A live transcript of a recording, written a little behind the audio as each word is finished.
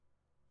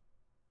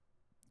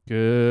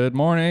Good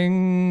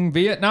morning,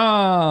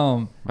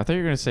 Vietnam. I thought you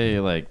were going to say,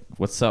 like,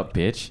 what's up,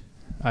 bitch?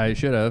 I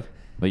should have.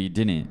 But you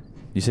didn't.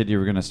 You said you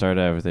were going to start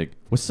out with, like,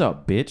 what's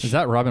up, bitch? Is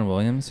that Robin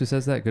Williams who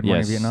says that? Good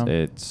morning, yes, Vietnam?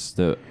 It's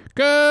the...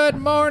 Good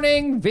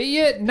morning,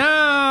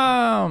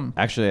 Vietnam.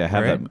 Actually, I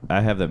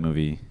have that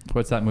movie.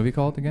 What's that movie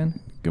called again?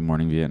 Good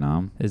Morning,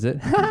 Vietnam. Is it?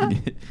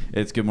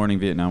 It's Good Morning,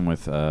 Vietnam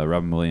with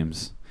Robin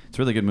Williams. It's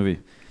a really good movie.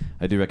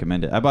 I do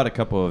recommend it. I bought a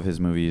couple of his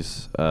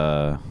movies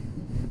a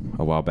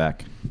while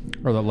back.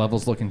 Are the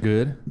levels looking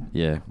good?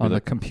 Yeah. On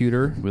the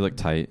computer? We look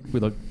tight.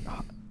 We look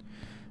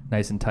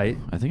nice and tight.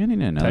 I think I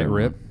need another tight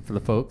rip one. for the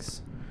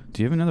folks.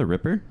 Do you have another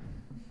ripper?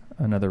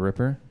 Another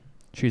ripper.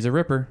 She's a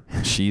ripper.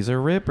 She's a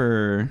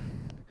ripper.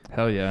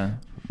 Hell yeah.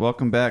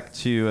 Welcome back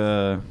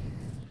to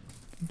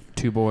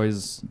Two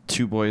boys,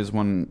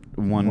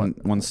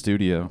 one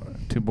studio.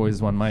 Two boys,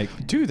 one mic.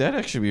 Dude, that'd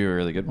actually be a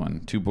really good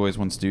one. Two boys,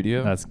 one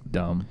studio. That's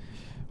dumb.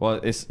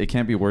 Well, it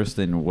can't be worse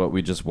than what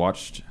we just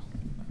watched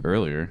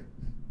earlier.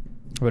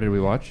 What did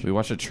we watch? We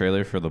watched a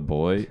trailer for the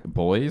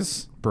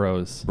boys.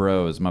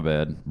 Bros. My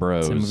bad.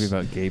 Bros. It's a movie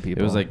about gay people.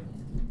 It was like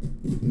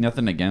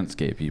nothing against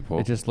gay people.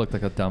 It just looked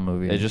like a dumb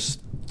movie. It just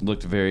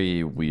looked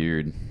very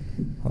weird.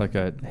 Like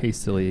a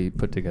hastily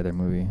put together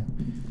movie.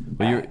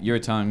 Well, you were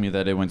telling me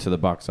that it went to the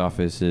box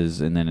offices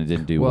and then it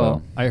didn't do well.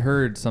 Well, I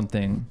heard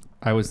something.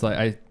 I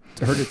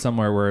heard it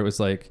somewhere where it was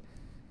like,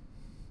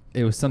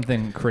 it was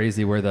something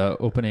crazy where the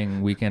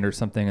opening weekend or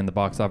something in the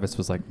box office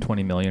was like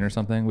 20 million or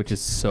something, which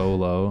is so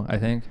low, I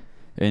think.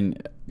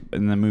 And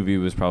the movie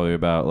was probably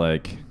about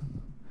like,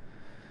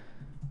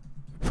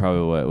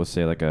 we'll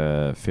say like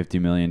a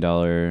 $50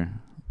 million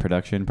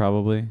production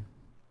probably.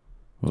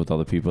 With all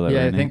the people that were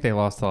in I think they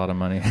lost a lot of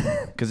money.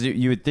 Because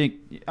you would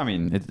think, I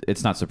mean,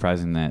 it's not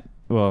surprising that,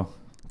 well...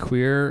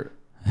 Queer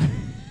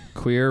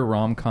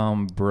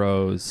rom-com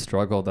bros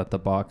struggled at the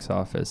box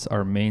office.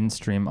 Are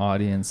mainstream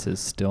audiences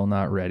still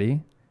not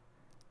ready?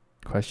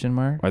 Question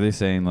mark? Are they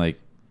saying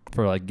like...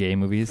 For like gay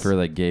movies? For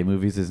like gay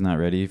movies is not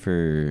ready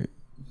for,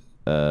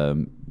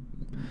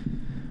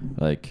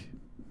 like...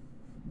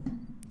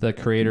 The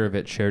creator of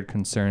it shared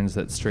concerns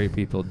that straight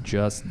people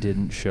just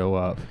didn't show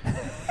up.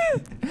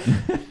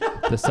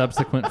 The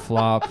subsequent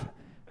flop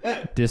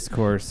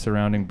discourse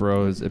surrounding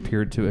Bros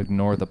appeared to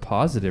ignore the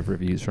positive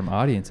reviews from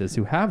audiences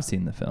who have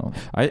seen the film.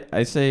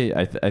 I say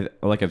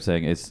like I'm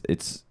saying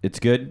it's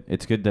good.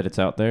 It's good that it's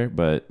out there,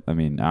 but I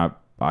mean I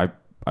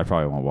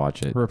probably won't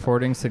watch it.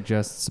 Reporting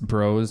suggests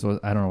Bros was,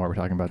 I don't know why we're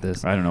talking about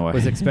this. I don't know why.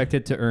 Was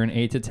expected to earn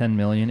 8 to 10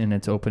 million in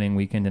its opening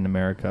weekend in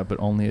America, but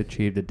only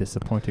achieved a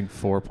disappointing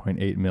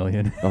 4.8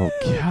 million. Oh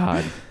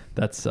God.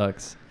 That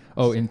sucks.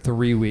 Oh, in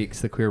 3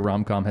 weeks, the queer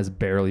rom-com has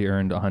barely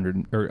earned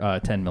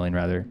 10 million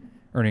rather,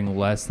 earning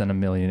less than $1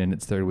 million in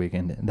its third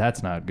weekend.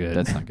 That's not good.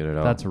 That's not good at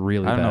all. That's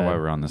really bad. I don't know why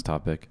we're on this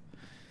topic.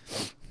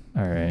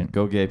 All right.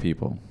 Go gay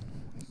people.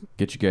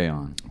 Get your gay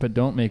on. But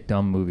don't make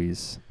dumb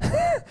movies.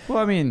 Well,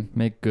 I mean,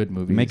 make good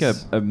movies. Make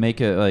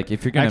a like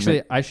if you're gonna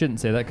actually. I shouldn't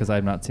say that because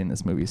I've not seen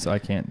this movie, so I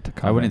can't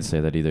comment. I wouldn't say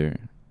that either.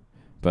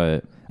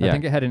 But yeah, I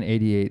think it had an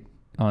 88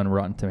 on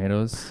Rotten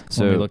Tomatoes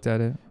when we looked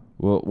at it.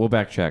 We'll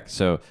backtrack.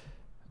 So.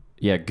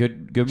 Yeah,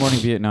 Good Morning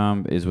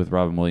Vietnam is with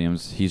Robin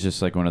Williams. He's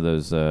just like one of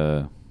those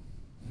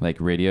like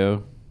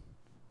radio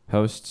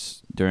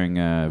hosts during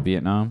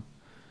Vietnam.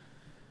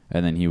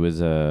 And then he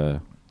was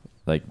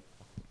like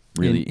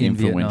really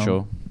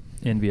influential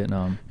in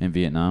Vietnam.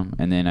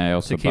 And then I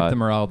also to keep the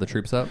morale of the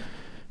troops up.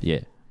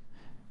 Yeah.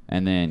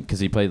 And then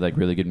cuz he played like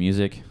really good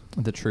music.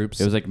 The troops.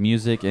 It was like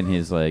music and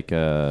his like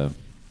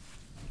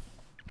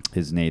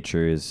his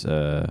nature is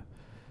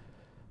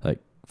like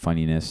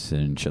funniness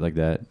and shit like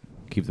that.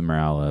 Keep the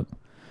morale up.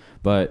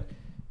 But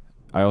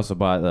I also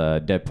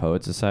bought Dead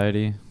Poet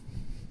Society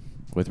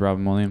with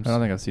Robin Williams. I don't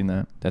think I've seen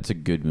that. That's a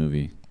good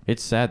movie.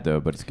 It's sad though,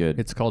 but it's good.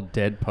 It's called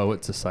Dead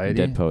Poet Society.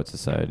 Dead Poet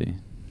Society.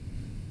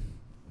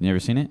 You ever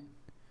seen it?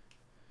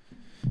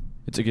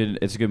 It's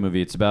a good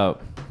movie. It's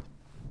about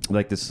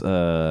like this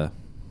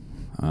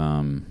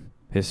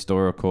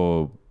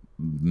historical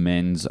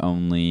men's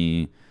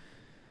only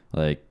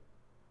like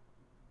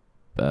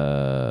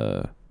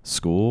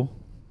school.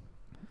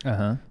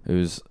 Uh-huh.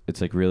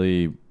 It's like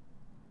really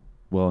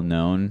well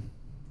known.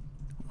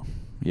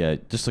 Yeah,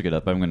 just look it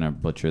up. I'm going to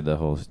butcher the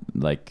whole,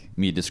 like,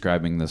 me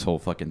describing this whole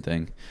fucking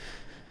thing.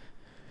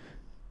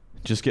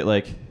 Just get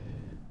like,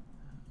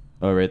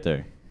 oh, right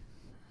there.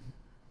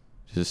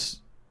 Just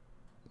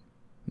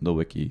the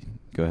wiki.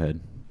 Go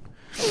ahead.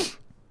 It's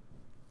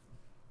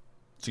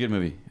a good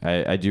movie.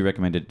 I do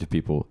recommend it to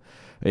people.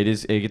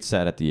 It gets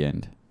sad at the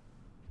end,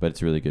 but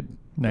it's really good.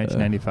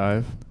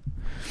 1995.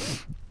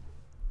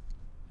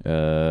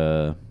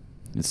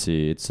 Let's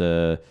see. It's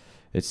set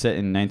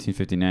in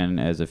 1959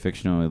 as a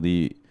fictional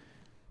elite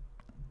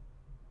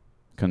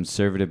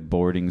conservative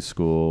boarding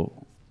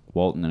school,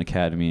 Walton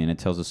Academy, and it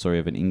tells the story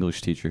of an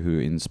English teacher who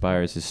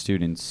inspires his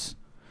students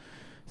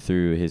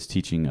through his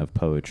teaching of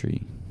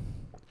poetry.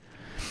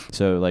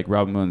 So, like,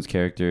 Robin Williams'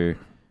 character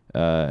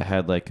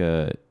had like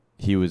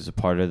he was a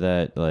part of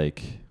that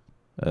like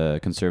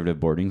conservative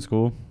boarding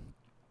school,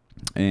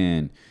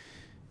 and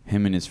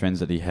him and his friends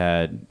that he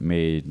had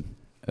made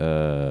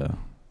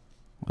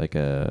like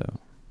a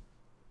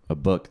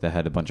book that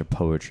had a bunch of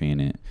poetry in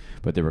it,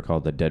 but they were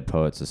called the Dead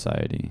Poet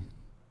Society.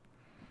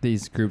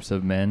 These groups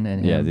of men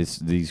and Yeah, him?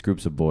 these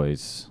groups of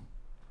boys.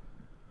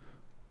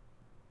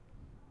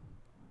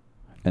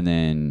 And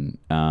then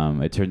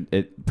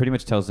it pretty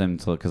much tells them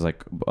to, because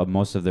like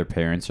most of their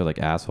parents are like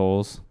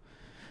assholes.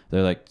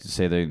 They're like to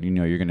say that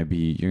you're gonna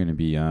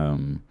be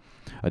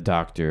a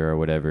doctor or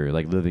whatever,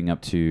 like living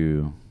up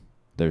to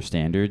their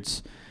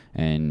standards.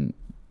 And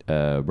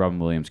Robin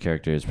Williams'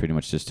 character is pretty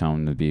much just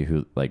telling them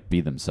to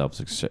be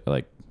themselves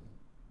like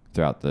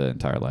throughout the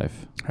entire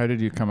life. How did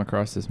you come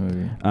across this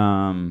movie?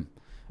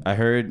 I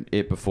heard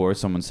it before.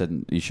 Someone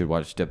said you should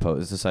watch Dead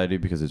Poet Society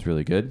because it's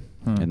really good.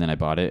 And then I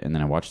bought it and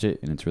then I watched it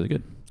and it's really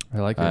good. I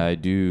like it. I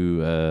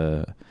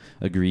do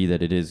agree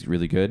that it is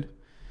really good.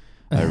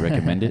 I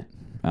recommend it.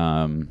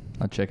 I'll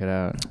check it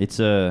out. It's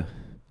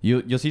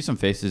you'll see some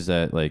faces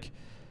that like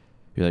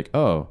you're like,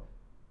 oh,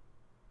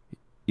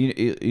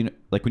 you know,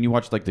 like when you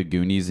watch like the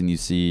Goonies and you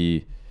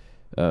see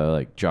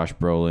like Josh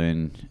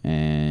Brolin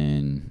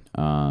and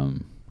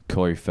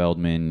Corey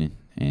Feldman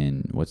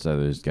and what's the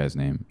other guy's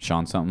name?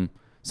 Sean something?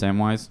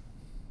 Samwise?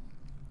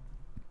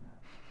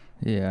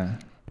 Yeah.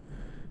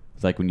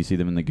 It's like when you see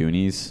them in the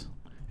Goonies,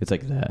 it's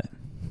like that.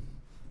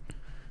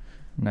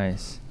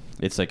 Nice.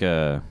 It's like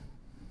a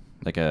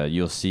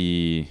you'll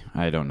see,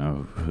 I don't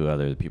know who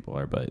other people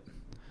are, but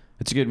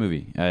it's a good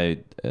movie. Why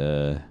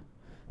are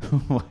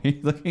you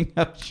looking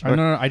up?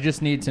 No, I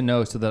just need to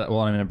know so that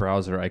while I'm in a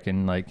browser, I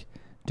can like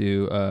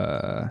do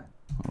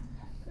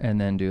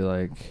and then do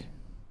like.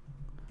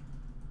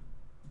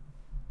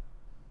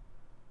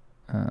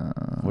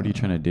 What are you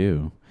trying to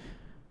do?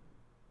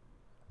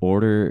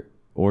 Order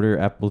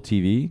Apple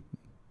TV?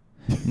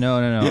 No.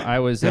 I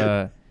was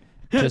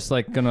just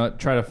like gonna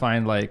try to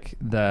find like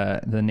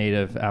the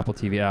native Apple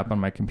TV app on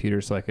my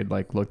computer so I could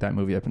like look that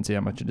movie up and see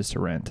how much it is to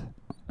rent.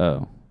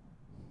 Oh.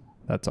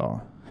 That's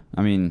all.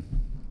 I mean,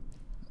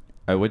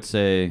 I would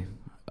say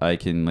I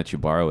can let you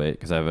borrow it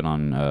because I have it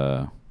on.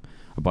 I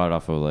bought it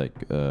off of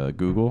like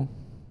Google.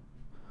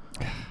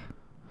 I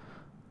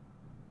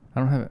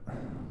don't have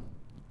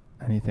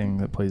anything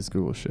that plays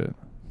Google shit.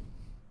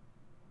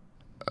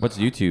 What's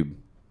YouTube?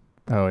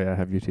 Oh yeah, I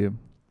have YouTube.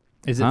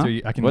 Is it Huh?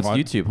 through? I can. What's watch,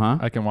 YouTube, huh?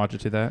 I can watch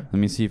it to that. Let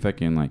me see if I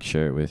can like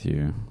share it with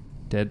you.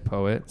 Dead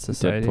Poet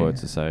Society. Dead Poet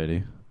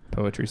Society.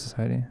 Poetry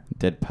Society.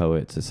 Dead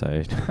Poet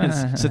Society.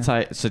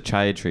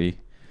 Psychiatry.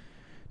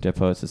 Dead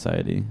Poet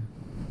Society.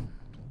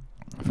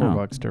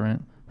 $4 to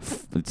rent.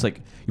 It's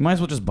like you might as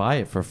well just buy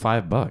it for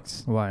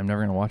 $5. Why? I'm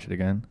never gonna watch it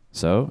again.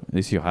 So at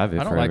least you'll have it.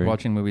 I don't forever. like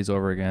watching movies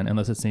over again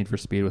unless it's Need for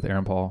Speed with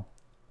Aaron Paul.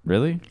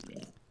 Really?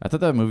 I thought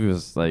that movie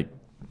was like.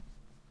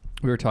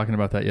 We were talking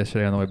about that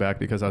yesterday on the way back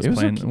because I was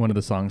playing one of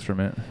the songs from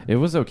it. It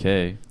was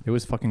okay. It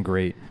was fucking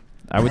great.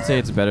 I would say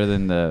it's better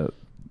than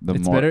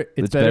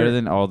it's better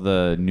than all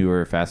the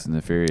newer Fast and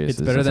the Furious. It's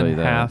better than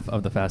half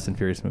of the Fast and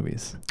Furious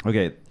movies.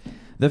 Okay.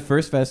 The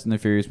first Fast and the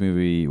Furious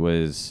movie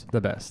was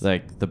the best.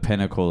 Like the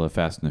pinnacle of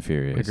Fast and the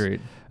Furious. Agreed.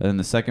 And then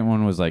the second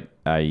one was like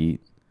And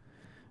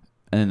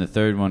then the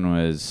third one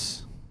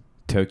was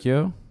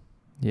Tokyo.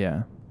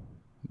 Yeah.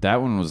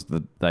 That one was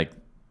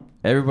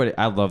everybody.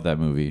 I love that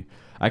movie.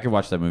 I could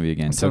watch that movie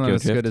again. It's Tokyo not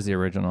as Drift. good as the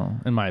original,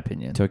 in my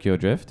opinion. Tokyo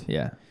Drift.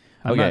 Yeah.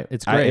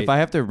 It's great. If I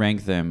have to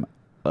rank them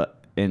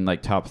in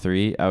like top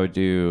 3, I would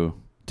do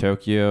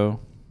Tokyo.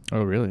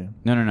 Oh really?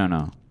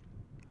 No.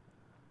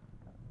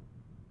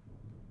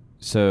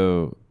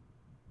 So,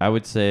 I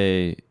would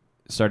say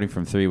starting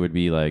from 3 would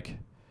be like.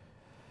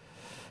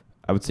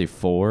 I would say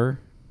 4.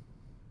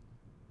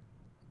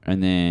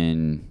 And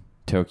then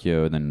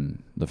Tokyo, and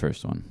then the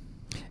first one.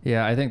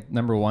 Yeah, I think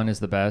number 1 is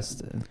the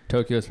best.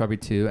 Tokyo is probably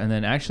 2. And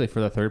then actually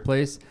for the third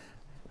place,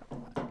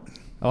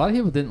 a lot of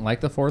people didn't like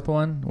the fourth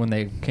one when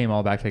they came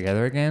all back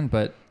together again,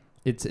 but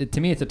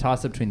to me it's a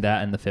toss up between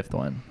that and the fifth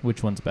one.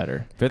 Which one's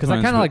better? Because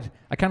I kind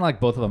of like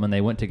both of them and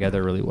they went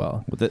together really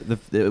well.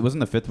 It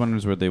wasn't the fifth one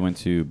was where they went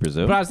to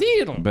Brazil,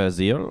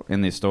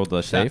 and they stole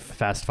the safe.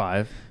 Fast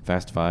Five.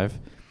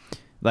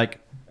 Like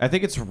I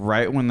think it's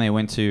right when they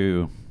went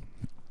to.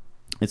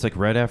 It's like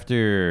right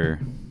after.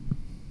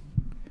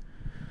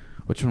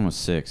 Which one was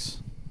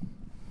 6?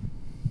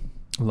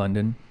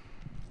 London.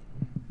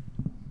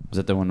 Was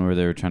that the one where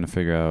they were trying to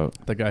figure out?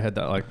 The guy had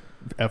that like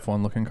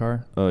F1 looking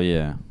car. Oh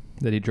yeah.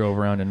 That he drove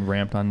around and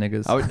ramped on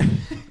niggas.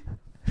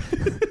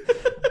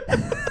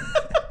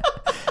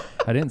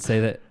 I didn't say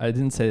that. I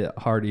didn't say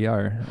hard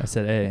ER. I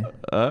said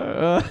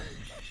A.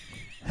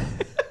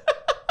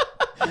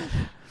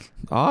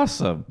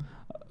 Awesome.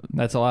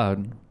 That's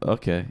allowed.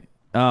 Okay.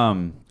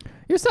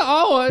 You said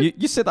all word.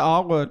 You said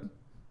all word.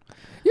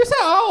 You said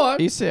all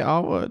word. You said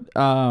all word.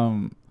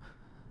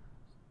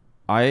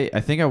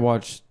 I think I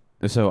watched.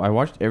 So I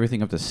watched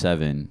everything up to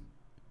 7,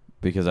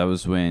 because I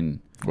was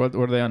when. What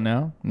are they on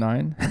now?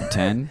 9?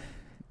 10.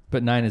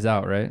 But 9 is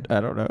out, right?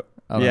 I don't know.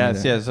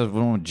 Yes. So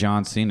when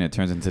John Cena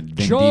turns into Vin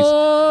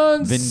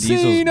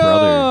Diesel's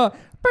brother.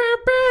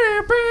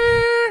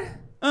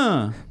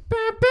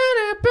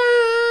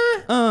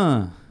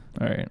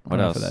 All right. What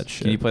enough else? of that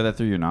shit. Can you play that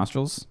through your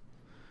nostrils?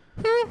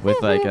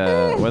 With like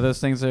what are those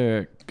things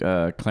are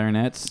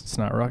clarinets?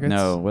 Snot rockets?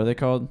 No, what are they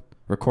called?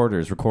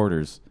 Recorders.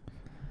 Recorders?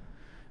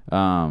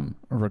 Yeah,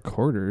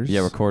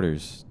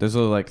 recorders. Those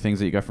are like things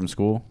that you got from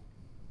school.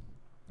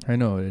 I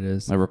know what it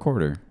is. A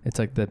recorder. It's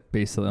like the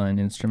baseline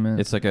instrument.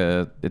 It's like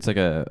a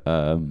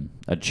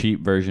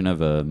cheap version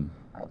of a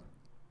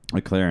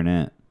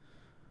clarinet.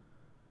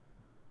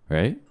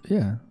 Right?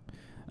 Yeah.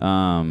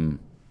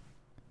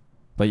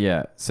 But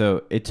yeah,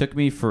 so it took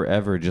me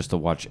forever just to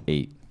watch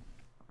 8.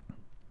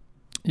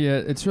 Yeah,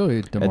 it's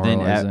really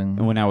demoralizing. And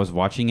then when I was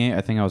watching it,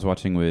 I think I was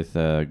watching with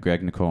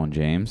Greg, Nicole, and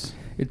James.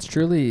 It's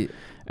truly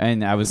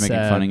And I was making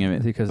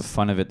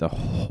fun of it the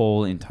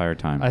whole entire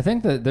time. I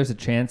think that there's a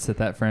chance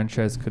that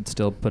franchise could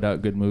still put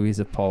out good movies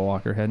if Paul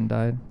Walker hadn't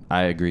died.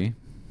 I agree.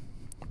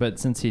 But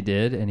since he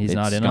did and he's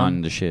not in It's gone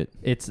them, to shit.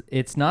 It's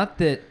not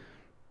that...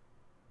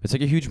 It's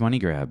like a huge money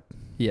grab.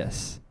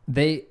 Yes.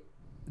 The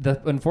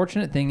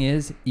unfortunate thing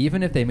is,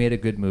 even if they made a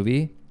good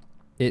movie,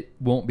 it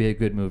won't be a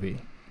good movie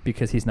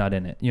because he's not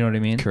in it. You know what I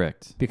mean?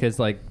 Correct. Because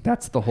like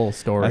that's the whole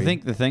story. I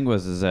think the thing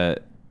is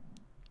that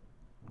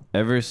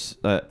he was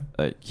like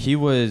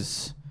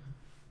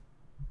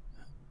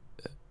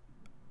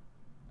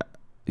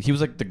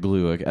the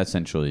glue,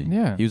 essentially.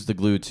 Yeah. He was the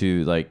glue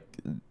to like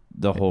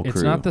the whole crew.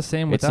 It's not the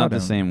same without him. It's not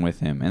the same with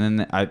him. And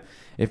then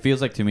it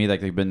feels like to me like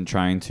they've been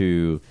trying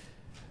to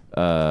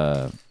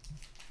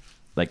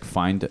like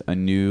find a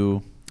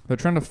new... They're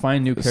trying to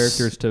find new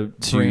characters to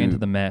bring into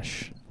the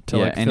mesh. To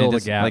like fill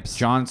the gaps. Like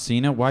John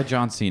Cena. Why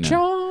John Cena?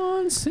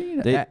 John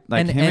Cena. Him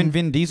and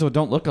Vin Diesel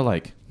don't look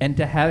alike. And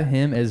to have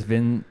him as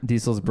Vin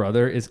Diesel's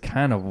brother is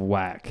kind of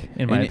whack,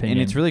 in my opinion.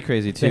 And it's really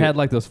crazy too. They had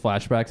like those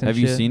flashbacks and Have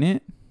you seen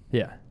it?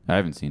 Yeah. I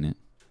haven't seen it.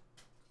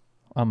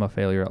 I'm a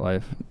failure at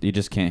life. You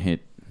just can't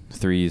hit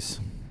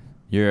threes.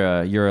 You're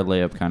a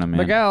layup kind of man.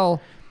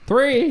 Miguel,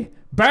 3,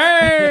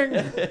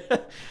 bang!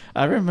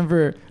 I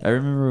remember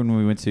when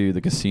we went to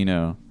the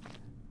casino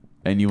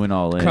and you went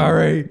all in.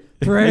 Curry,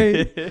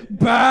 3,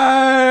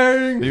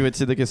 bang! We went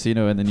to the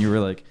casino and then you were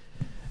like...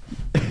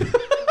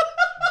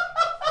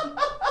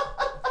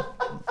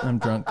 I'm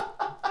drunk.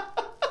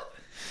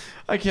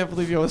 I can't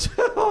believe you was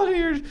out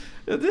here.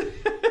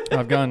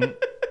 I've gone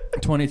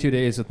 22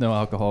 days with no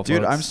alcohol,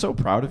 Dude, folks. I'm so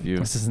proud of you.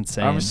 This is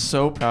insane. I'm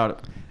so proud of...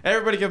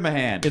 Everybody give him a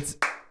hand. It's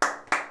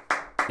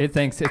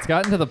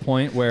gotten to the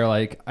point where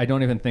like I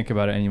don't even think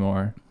about it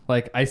anymore.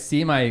 Like I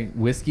see my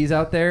whiskeys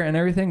out there and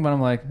everything, but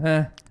I'm like,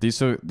 eh. Do you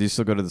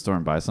still go to the store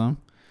and buy some?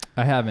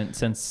 I haven't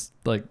since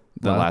like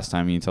the last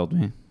time you told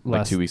me,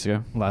 like 2 weeks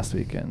ago. Last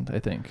weekend, I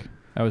think.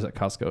 I was at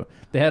Costco.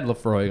 They had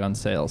Lefroy on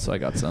sale, so I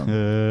got some.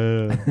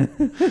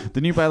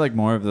 Didn't you buy like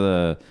more of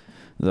the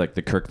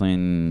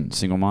Kirkland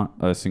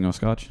single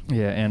scotch?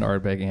 Yeah, and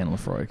Ardbeg and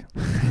Lefroy.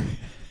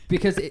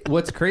 Because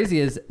what's crazy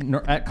is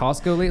at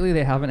Costco lately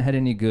they haven't had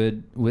any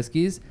good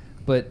whiskeys,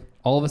 but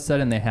all of a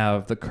sudden they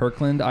have the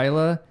Kirkland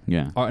Isla,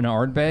 an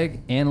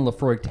Ardbeg, and a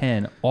Lefroy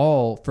 10,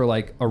 all for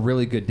like a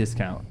really good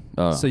discount.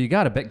 Oh. So you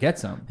gotta get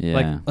some,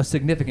 like a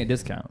significant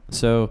discount.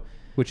 So,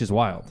 which is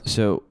wild.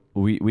 So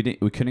we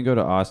couldn't go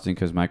to Austin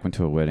because Mike went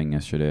to a wedding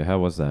yesterday. How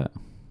was that?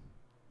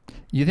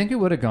 You think it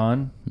would have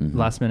gone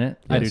last minute?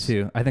 Yes. I do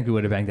too. I think we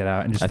would have banged it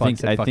out and just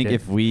fuck it.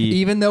 If we,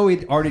 even though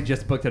we'd already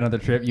just booked another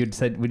trip, we just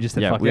said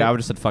fuck it. I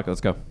would have said fuck it.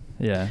 Let's go.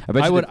 Yeah,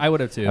 I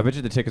would have too. I bet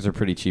you the tickets are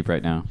pretty cheap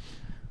right now.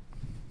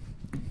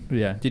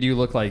 Yeah. Did you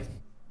look like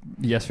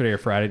yesterday or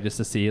Friday just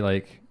to see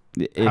like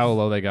how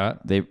low they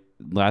got?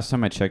 Last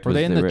time I checked, were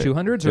they in the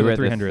 200s or the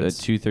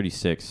 300s?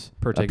 236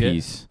 per ticket. A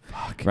piece.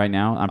 Fuck. Right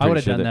now, I would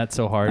have done that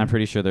so hard. I'm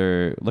pretty sure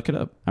they're... Look it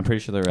up. I'm pretty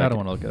sure they're... I don't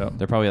want to look it up.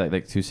 They're probably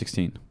like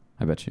 216.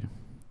 I bet you.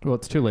 Well,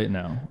 it's too late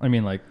now. I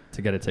mean, like,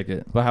 to get a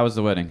ticket. But how was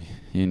the wedding?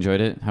 You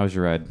enjoyed it? How was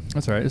your ride?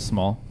 That's all right. It's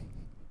small.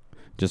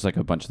 Just like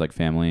a bunch of like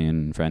family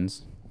and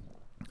friends?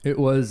 It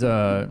was...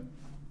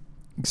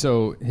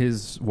 So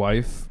his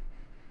wife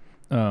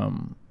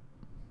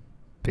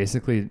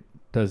basically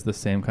does the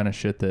same kind of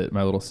shit that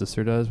my little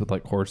sister does with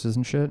like horses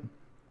and shit.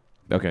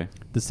 Okay.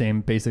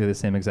 Basically the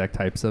same exact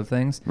types of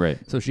things. Right.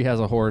 So she has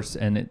a horse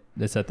and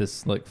it's at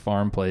this like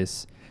farm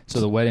place. So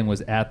the wedding was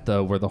at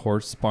where the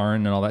horse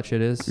barn and all that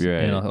shit is.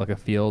 Right. You know, like a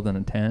field and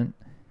a tent.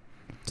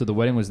 So the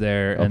wedding was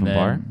there. Open and then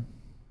bar?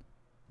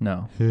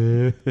 No.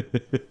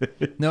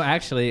 No,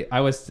 actually,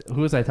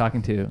 who was I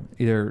talking to?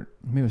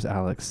 Maybe it was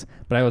Alex.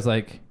 But I was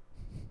like,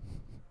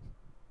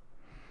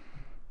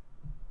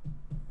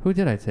 who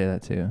did I say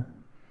that to?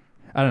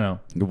 I don't know.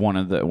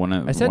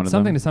 I said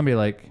something to somebody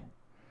like,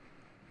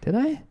 did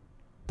I?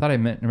 Thought I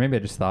meant, or maybe I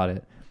just thought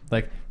it.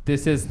 Like,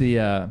 this is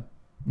the,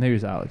 maybe it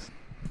was Alex.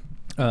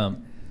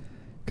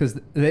 Because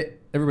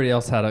everybody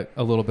else had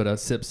a little bit of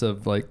sips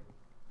of like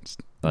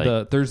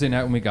the Thursday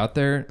night when we got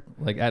there,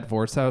 like at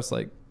Vor's house,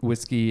 like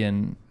whiskey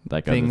and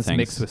like things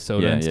mixed with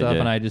soda and stuff,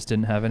 and I just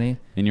didn't have any.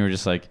 And you were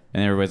just like,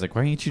 and everybody's like,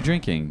 why aren't you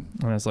drinking?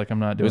 And I was like, I'm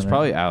not doing it. It was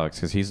probably Alex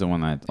because he's the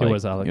one that... It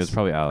was Alex. It was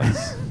probably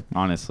Alex,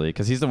 honestly,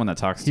 because he's the one that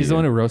talks to you. He's the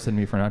one who roasted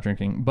me for not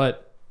drinking.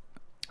 But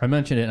I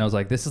mentioned it and I was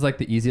like, this is like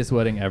the easiest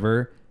wedding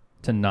ever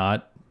to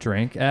not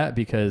drink at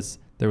because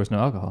there was no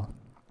alcohol.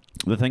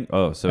 The thing.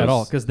 Oh, so at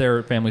all, because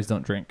their families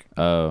don't drink.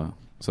 Oh,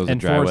 so it's a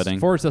And dry wedding.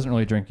 Forrest doesn't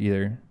really drink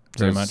either. So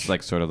Very it's much.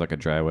 like sort of like a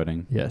dry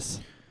wedding. Yes.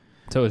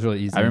 So it was really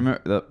easy. I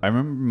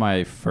remember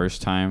my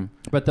first time.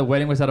 But the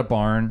wedding was at a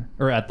barn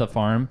or at the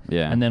farm.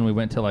 Yeah. And then we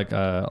went to like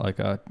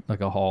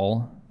a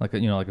hall, like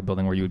a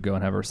building where you would go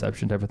and have a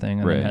reception type of thing,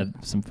 and then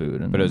had some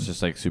food. And but it was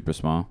just like super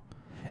small.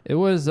 It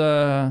was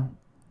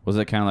Was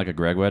it kind of like a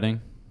Greg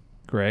wedding?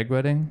 Greg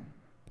wedding?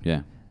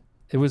 Yeah.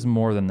 It was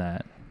more than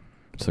that.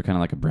 So kind of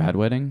like a Brad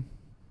wedding?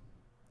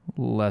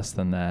 Less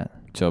than that.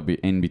 So it'll be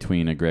in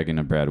between a Greg and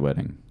a Brad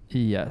wedding.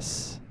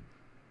 Yes.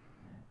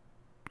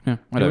 Yeah,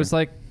 whatever. It was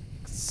like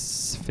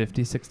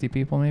 50, 60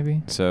 people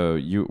maybe. So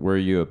were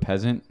you a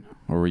peasant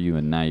or were you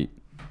a knight?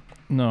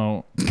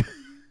 No.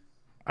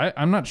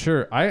 I'm not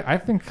sure. I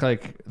think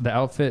like the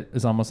outfit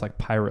is almost like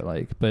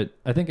pirate-like, but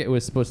I think it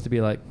was supposed to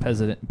be like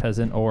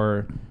peasant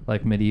or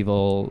like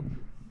medieval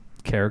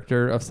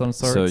character of some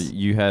sort. So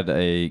you had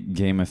a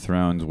Game of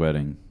Thrones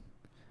wedding.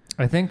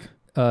 I think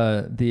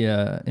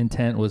the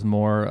intent was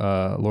more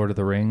Lord of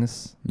the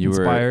Rings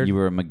inspired. You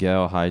were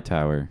Miguel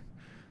Hightower.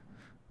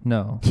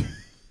 No.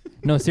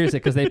 No, seriously,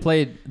 because they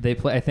play.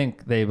 I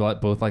think they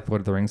both like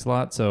Lord of the Rings a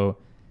lot, so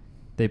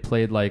they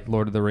played like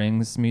Lord of the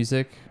Rings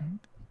music.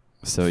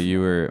 So you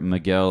were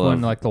Miguel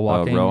When, like, the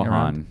walking Rohan.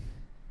 around.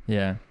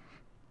 Yeah,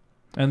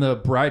 and the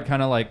bride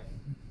kind of like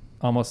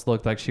almost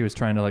looked like she was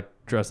trying to like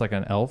dress like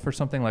an elf or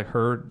something. Like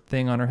her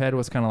thing on her head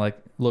was kind of like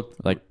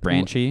looked like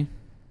branchy,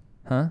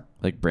 huh?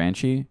 Like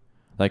branchy,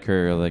 like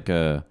her like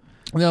a.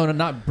 No,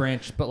 not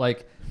branch, but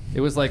like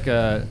it was like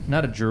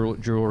not a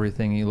jewelry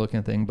thingy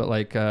looking thing, but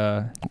like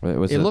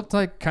it looked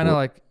like kind of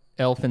like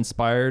elf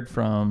inspired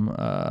from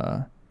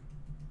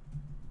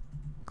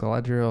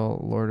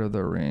Galadriel Lord of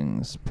the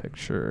Rings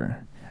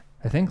picture.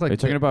 I think like are you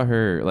talking about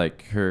her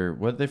like her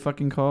what are they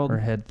fucking called? her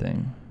head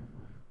thing.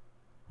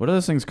 What are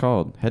those things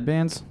called?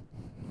 Headbands?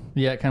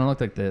 Yeah, it kind of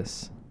looked like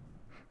this.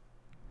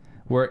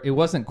 Where it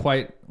wasn't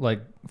quite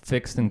like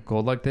fixed in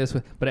gold like this,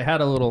 but it had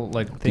a little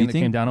like thing that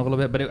came down a little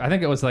bit. But I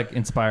think it was like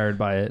inspired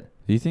by it.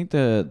 Do you think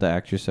the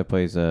actress that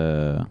plays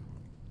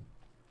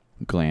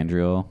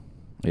Galadriel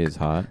is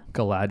hot?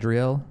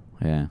 Galadriel?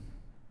 Yeah.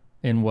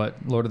 In what,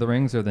 Lord of the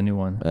Rings or the new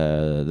one?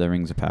 The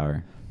Rings of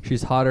Power.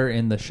 She's hotter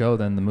in the show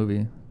than the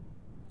movie.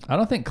 I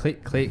don't think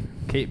Kate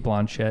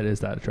Blanchett is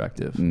that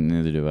attractive.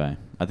 Neither do I.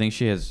 I think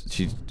she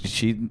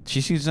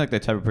seems like the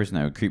type of person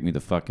that would creep me the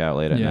fuck out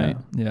late at night.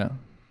 Yeah.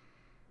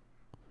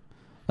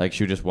 Like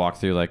she would just walk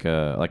through like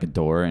a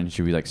door and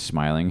she'd be like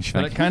smiling.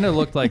 But it kind of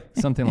looked like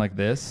something like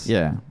this.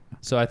 Yeah.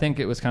 So I think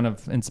it was kind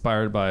of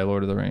inspired by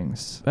Lord of the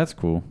Rings. That's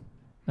cool.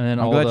 And then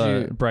all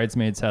the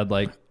bridesmaids had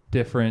like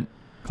different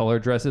color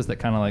dresses that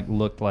kind of like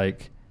looked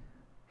like,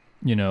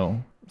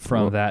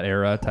 from that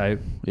era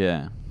type.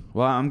 Yeah.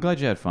 Well, I'm glad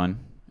you had fun.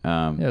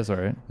 Yeah, it's all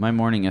right. My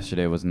morning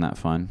yesterday wasn't that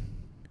fun,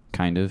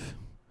 kind of.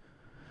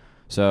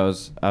 So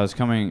I was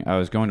going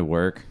to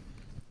work,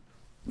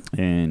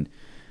 and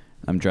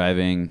I'm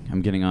driving.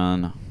 I'm getting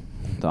on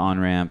the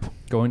on-ramp.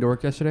 Going to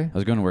work yesterday? I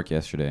was going to work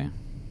yesterday.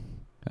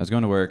 I was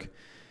going to work.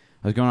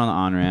 I was going on the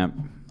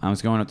on-ramp. I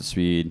was going up the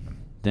speed.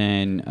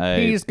 Then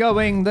he's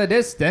going the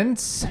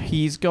distance.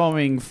 He's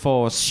going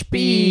for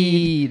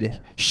speed.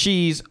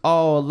 She's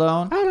all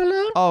alone.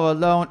 All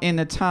alone in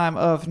the time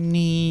of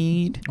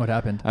need. What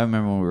happened? I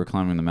remember when we were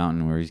climbing the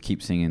mountain where he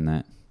keeps singing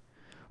that.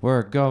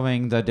 We're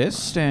going the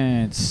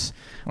distance.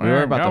 We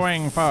were about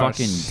to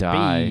fucking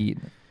die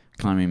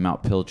climbing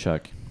Mount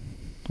Pilchuck.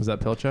 Was that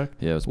Pilchuck?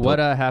 Yeah, it was. What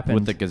happened?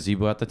 With the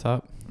gazebo at the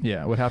top.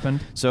 Yeah, what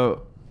happened?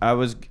 So I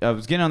was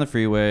getting on the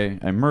freeway.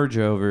 I merge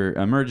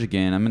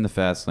again. I'm in the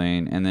fast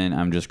lane, and then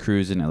I'm just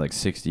cruising at like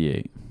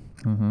 68.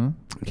 Mm-hmm.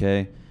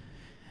 Okay,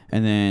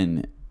 and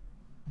then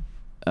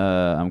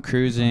I'm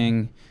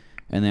cruising,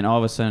 and then all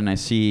of a sudden I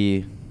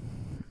see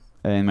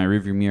in my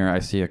rearview mirror I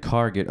see a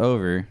car get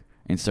over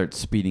and start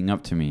speeding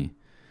up to me,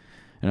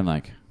 and I'm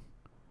like,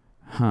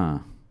 huh,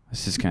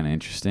 this is kind of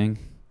interesting.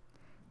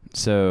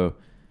 So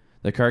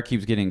the car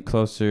keeps getting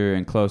closer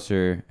and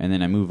closer, and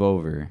then I move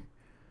over.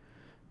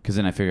 Because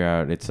then I figure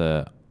out it's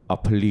a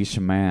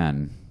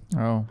policeman.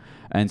 Oh.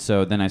 And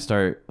so then I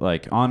start,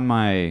 like, on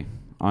my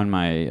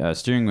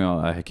steering wheel,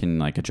 I can,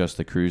 like, adjust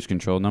the cruise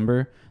control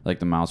number, like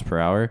the miles per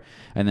hour.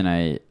 And then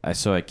I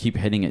keep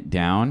hitting it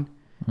down,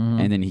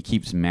 and then he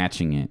keeps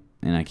matching it.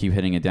 And I keep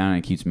hitting it down,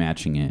 and it keeps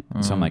matching it.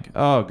 So I'm like,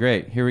 oh,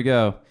 great, here we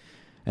go.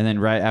 And then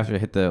right after I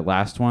hit the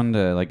last one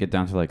to, like, get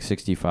down to, like,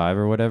 65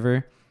 or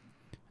whatever,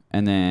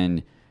 and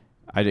then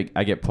I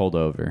get pulled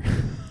over.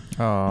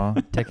 Oh,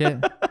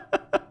 ticket?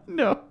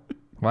 No.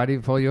 Why do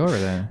you pull you over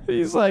then?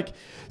 He's like,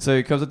 so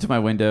he comes up to my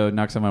window,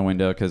 knocks on my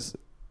window, because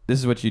this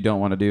is what you don't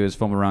want to do is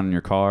foam around in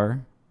your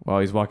car while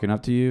he's walking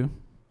up to you.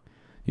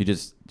 You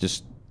just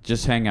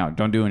hang out.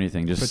 Don't do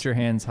anything. Just put your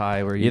hands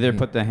high where you either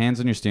put the hands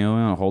on your steering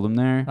wheel and hold them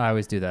there. I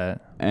always do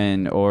that.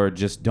 Or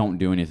just don't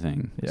do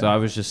anything. Yeah. So I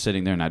was just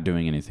sitting there not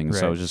doing anything. Right.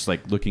 So I was just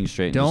like looking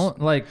straight. Don't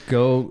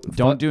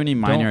Don't do any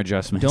minor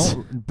adjustments.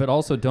 But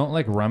also don't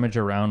like rummage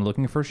around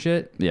looking for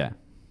shit. Yeah.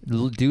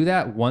 Do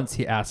that once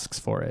he asks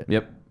for it.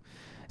 Yep.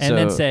 And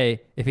then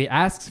say, if he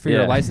asks for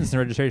your license and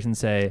registration,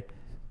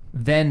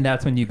 then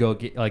that's when you go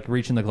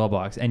reach in the glove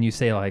box and you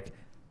say like,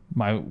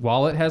 my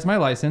wallet has my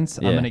license.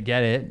 I'm going to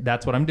get it.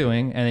 That's what I'm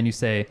doing. And then you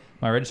say,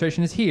 my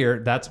registration is here.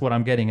 That's what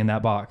I'm getting in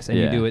that box. And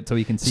you do it so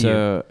he can see you.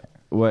 So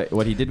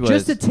what he did was...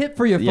 Just a tip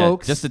for you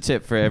folks. Just a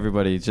tip for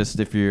everybody. Just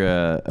if you're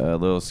a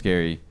little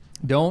scary.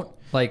 Don't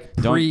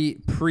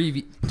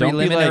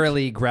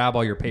preliminarily grab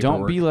all your paperwork.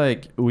 Don't be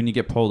like, when you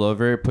get pulled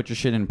over, put your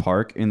shit in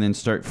park and then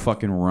start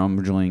fucking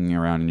rumbling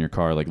around in your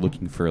car like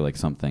looking for like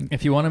something.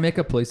 If you want to make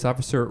a police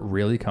officer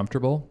really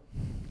comfortable...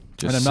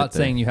 And I'm not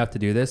saying you have to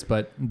do this,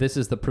 but this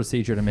is the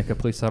procedure to make a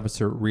police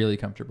officer really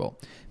comfortable.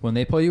 When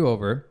they pull you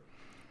over,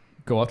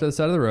 go off to the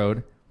side of the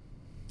road,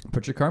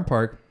 put your car in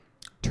park,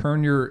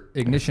 turn your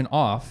ignition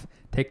off,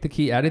 take the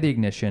key out of the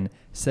ignition,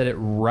 set it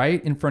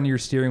right in front of your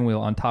steering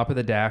wheel on top of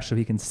the dash so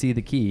he can see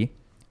the key,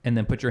 and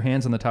then put your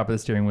hands on the top of the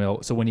steering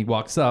wheel. So when he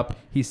walks up,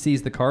 he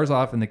sees the car's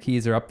off and the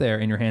keys are up there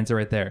and your hands are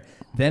right there.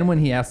 Then when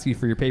he asks you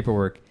for your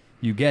paperwork,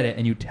 you get it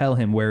and you tell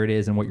him where it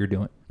is and what you're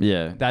doing.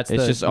 Yeah, it's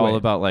just all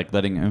about like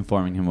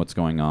informing him what's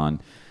going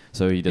on,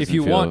 so he doesn't. If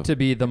you want to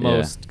be the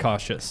most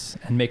cautious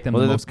and make them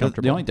the most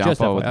comfortable. The only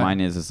downfall with mine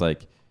is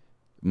like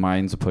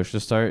mine's a push to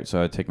start,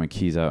 so I take my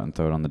keys out and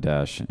throw it on the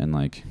dash and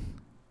like.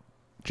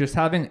 Just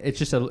having it's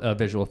just a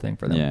visual thing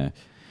for them. Yeah,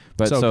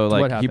 but so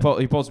like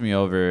he pulls me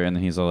over and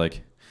then he's all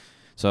like.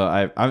 So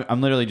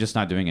I'm literally just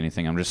not doing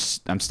anything.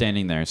 I'm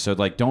standing there. So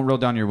like don't roll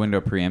down your window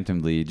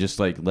preemptively. Just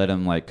like let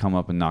him like come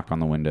up and knock on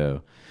the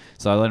window.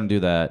 So I let him do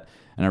that,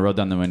 and I rolled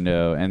down the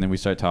window, and then we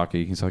start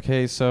talking. He's like,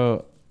 "Hey,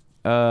 so,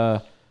 I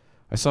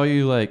saw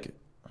you like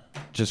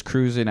just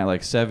cruising at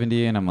like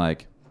 70," and I'm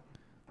like,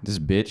 "This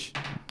bitch,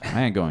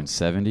 I ain't going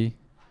 70."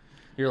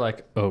 You're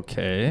like,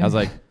 "Okay." I was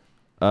like,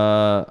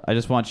 "I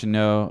just want you to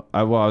know,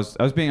 I was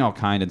being all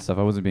kind and stuff.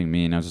 I wasn't being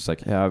mean. I was just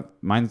like, yeah,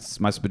 mine's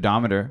my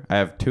speedometer. I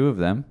have 2 of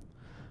them."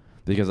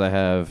 Because I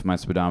have my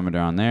speedometer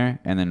on there,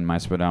 and then my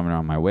speedometer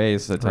on my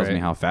Waze that tells me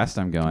how fast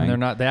I'm going.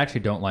 And they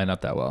actually don't line up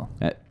that well.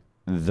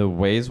 The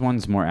Waze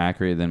one's more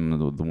accurate than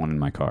the one in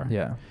my car.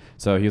 Yeah.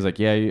 So he was like,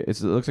 yeah,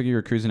 it looks like you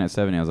were cruising at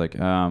 70. I was like,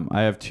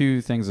 I have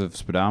 2 things of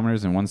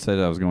speedometers, and one said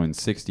I was going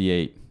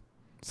 68.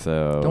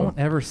 So don't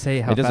ever say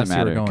how fast you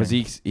were going.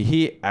 Because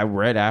he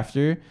right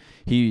after,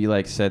 he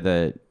like said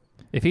that.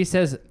 If he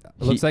says, it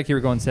looks like you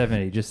were going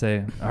 70, just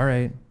say, all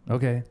right,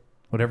 okay,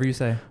 whatever you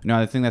say. No,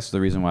 I think that's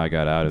the reason why I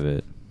got out of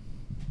it.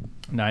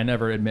 No, I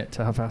never admit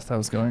to how fast I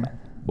was going.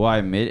 Well, I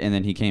admit, and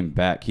then he came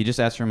back. He just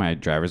asked for my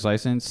driver's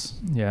license.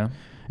 Yeah.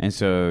 And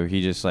so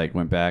he just like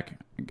went back.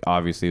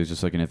 Obviously, he was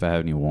just looking if I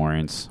have any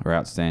warrants or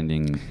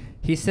outstanding.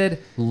 He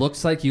said,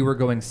 looks like you were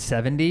going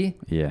 70.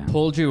 Yeah.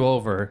 Pulled you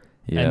over.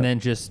 Yeah. And then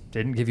just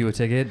didn't give you a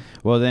ticket.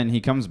 Well, then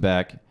he comes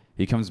back.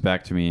 He comes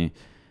back to me,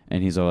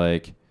 and he's all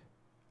like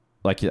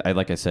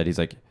I said, he's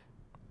like,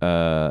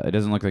 it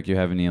doesn't look like you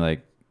have any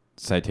like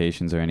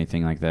citations or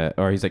anything like that.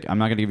 Or he's like, I'm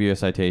not gonna give you a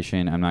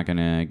citation. I'm not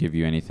gonna give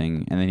you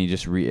anything. And then he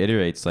just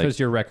reiterates like, because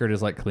your record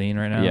is like clean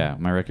right now. Yeah,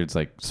 my record's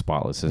like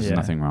spotless. There's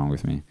nothing wrong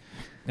with me.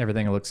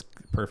 Everything looks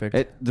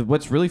perfect.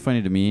 What's really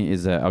funny to me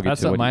is that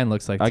that's what mine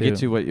looks like. I'll get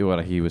to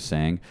what he was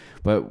saying,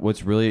 but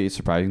what's really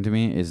surprising to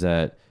me is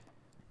that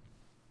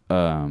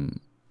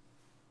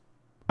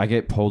I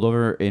get pulled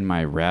over in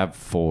my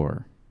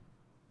RAV4.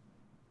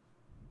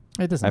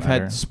 It doesn't matter.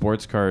 I've had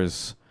sports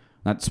cars,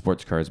 not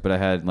sports cars, but I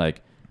had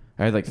like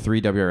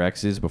 3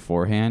 WRXs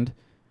beforehand.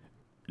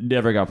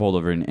 Never got pulled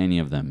over in any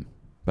of them,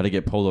 but I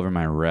get pulled over in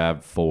my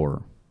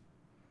RAV4.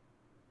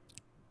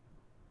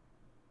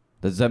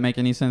 Does that make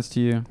any sense to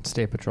you?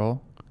 State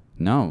Patrol?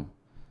 No.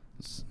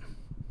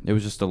 It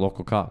was just a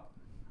local cop.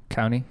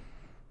 County?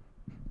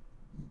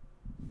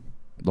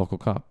 Local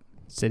cop.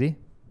 City?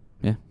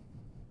 Yeah.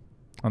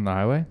 On the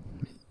highway?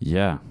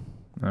 Yeah.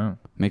 Oh.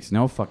 Makes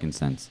no fucking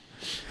sense.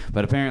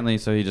 But apparently,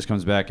 so he just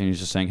comes back and he's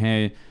just saying,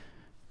 hey,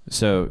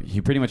 so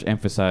he pretty much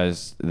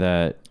emphasized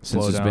that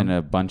since there's been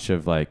a bunch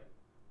of like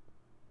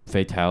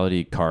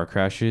fatality car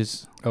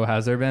crashes. Oh,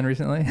 has there been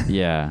recently?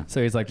 Yeah.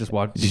 So he's like, just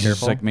watch, be careful.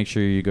 Just like make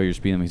sure you go your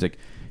speed limit. He's like,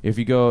 if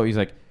you go, he's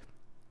like,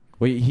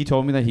 well, he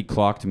told me that he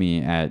clocked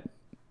me at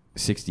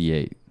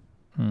 68.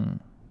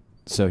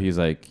 So he's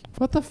like,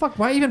 what the fuck?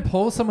 Why even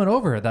pull someone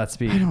over at that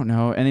speed? I don't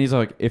know. And he's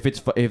like, if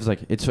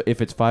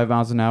it's 5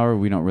 miles an hour,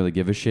 we don't really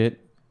give a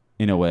shit.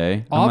 In a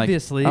way,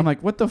 obviously. I'm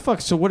like, what the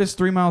fuck? So what is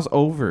 3 miles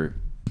over?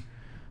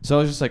 So I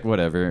was just like,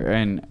 whatever.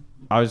 And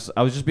I was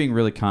just being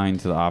really kind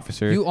to the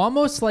officer. You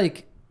almost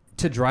like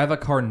to drive a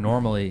car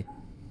normally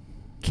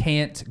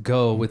can't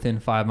go within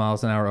 5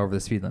 miles an hour over the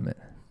speed limit.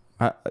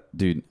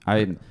 Dude,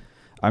 I'm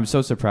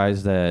so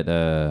surprised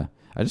that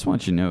I just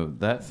want you to know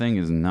that thing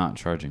is not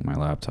charging my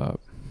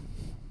laptop.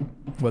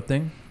 What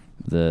thing?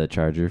 The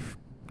charger.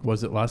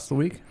 Was it last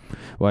week?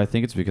 Well, I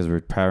think it's because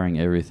we're powering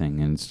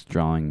everything and it's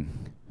drawing.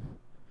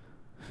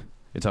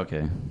 It's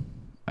okay.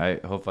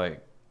 Hopefully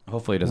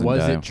it doesn't die.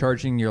 Was it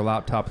charging your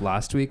laptop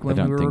last week when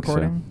we were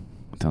recording?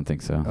 I don't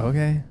think so.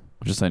 Okay.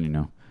 Just letting you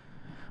know.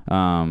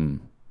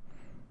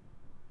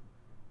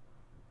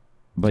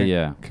 But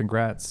yeah.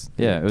 Congrats.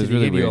 Yeah, it was really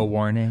weird. Did he give you a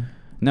warning?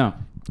 No,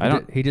 I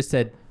don't. He just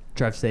said,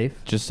 Drive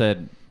safe. Just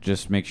said,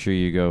 just make sure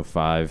you go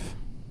 5.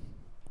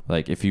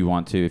 Like, if you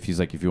want to. If he's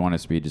like, if you want to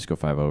speed, just go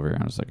 5 over.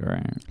 I was like, all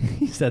right.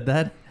 He said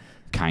that?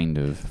 Kind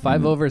of.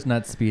 5 over is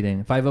not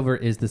speeding. 5 over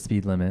is the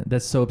speed limit.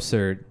 That's so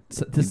absurd.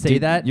 To say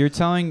that. You're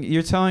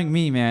telling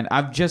me, man.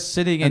 I'm just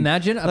sitting.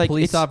 Imagine a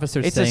police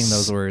officer saying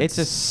those words. It's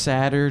a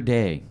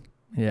Saturday.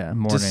 Yeah,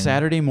 morning. It's a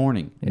Saturday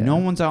morning. Yeah. No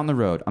one's out on the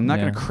road. I'm not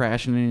gonna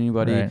crash into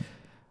anybody.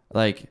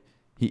 Right.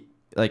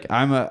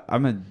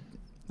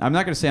 I'm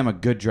not gonna say I'm a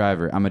good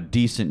driver. I'm a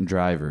decent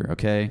driver.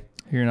 Okay.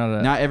 You're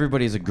not. Not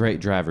everybody's a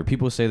great driver.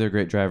 People say they're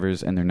great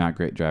drivers and they're not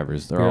great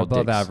drivers. They're all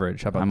above dicks.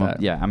 average. How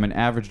about that? I'm an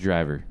average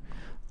driver.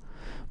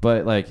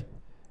 But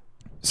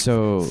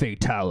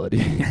fatality.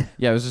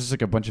 Yeah, it was just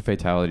like a bunch of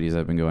fatalities that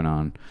have been going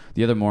on.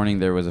 The other morning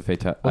there was a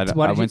fatality. I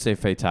wouldn't say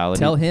fatality.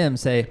 Tell him,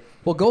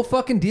 well, go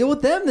fucking deal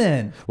with them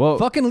then. Well,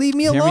 fucking leave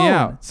me alone. Hear me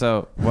out.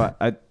 So what?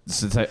 I'm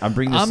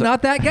bringing this. I'm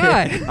not that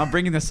guy. I'm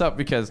bringing this up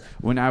because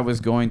when I was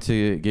going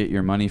to get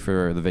your money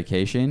for the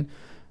vacation,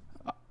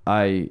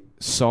 I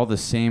saw the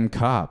same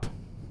cop.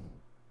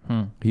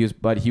 He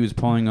was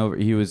pulling over.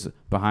 He was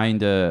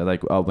behind a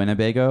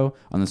Winnebago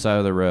on the side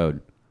of the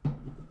road.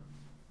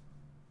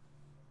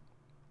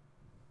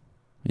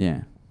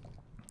 Yeah.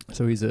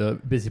 So he's a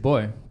busy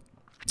boy.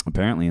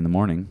 Apparently in the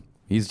morning.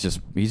 He's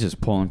just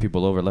pulling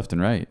people over left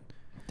and right.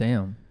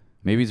 Damn.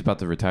 Maybe he's about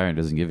to retire and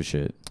doesn't give a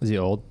shit. Is he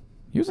old?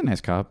 He was a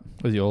nice cop.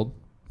 Was he old?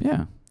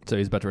 Yeah. So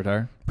he's about to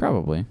retire?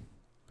 Probably.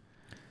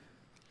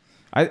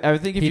 I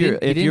think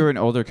if you're an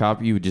older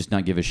cop, you would just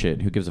not give a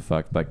shit. Who gives a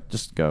fuck? Like,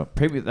 just go.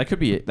 Maybe that could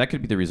be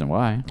the reason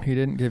why. He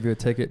didn't give you a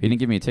ticket. He didn't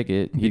give me a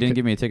ticket. He didn't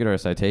give me a ticket or a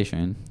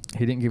citation.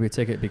 He didn't give you a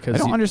ticket because I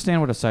don't understand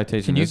what a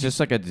citation is. It's just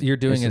like you're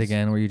doing it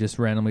again where you just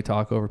randomly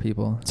talk over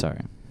people.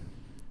 Sorry.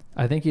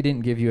 I think he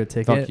didn't give you a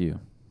ticket. Fuck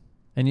you.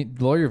 And you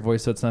lower your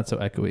voice so it's not so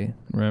echoey.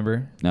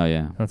 Remember? Oh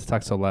yeah. You don't have to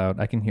talk so loud.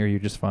 I can hear you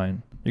just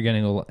fine. You're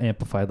getting a little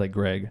amplified like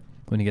Greg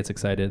when he gets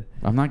excited.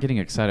 I'm not getting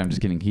excited. I'm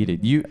just getting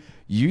heated.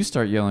 You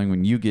start yelling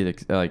when you get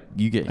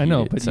heated. I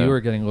know, but you were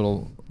getting a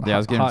little. Yeah, I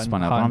was getting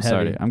spun up. I'm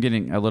sorry. I'm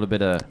getting a little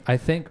bit of. I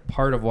think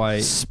part of why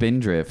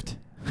Spindrift.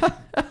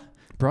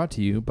 Brought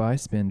to you by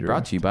Spindrift.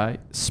 Brought to you by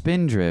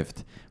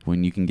Spindrift.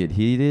 When you can get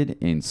heated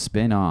and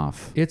spin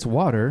off. It's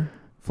water,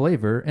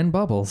 flavor, and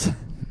bubbles.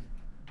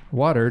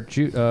 Water,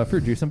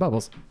 fruit juice, and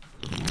bubbles.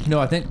 No,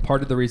 I think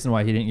part of the reason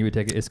why he didn't give you a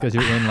ticket is because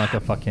you're in like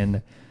a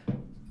fucking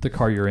the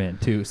car you're in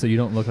too, so you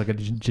don't look like a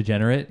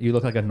degenerate. You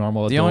look like a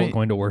normal adult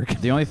going to work.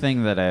 The only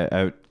thing that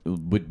I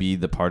would be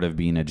the part of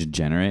being a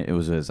degenerate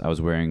was I was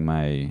wearing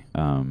my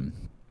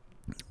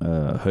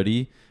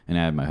hoodie and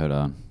I had my hood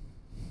on.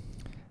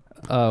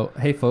 Oh,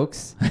 hey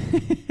folks!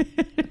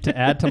 To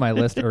add to my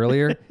list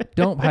earlier,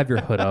 don't have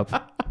your hood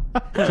up.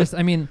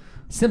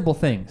 Simple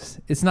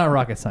things. It's not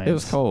rocket science. It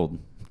was cold.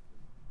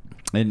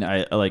 And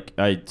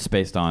I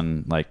spaced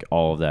on like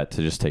all of that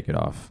to just take it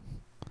off.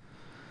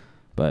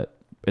 But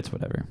it's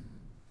whatever.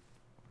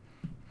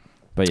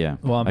 But yeah,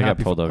 well, I got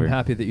pulled over. I'm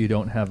happy that you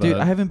don't have Dude,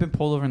 I haven't been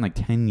pulled over in like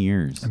 10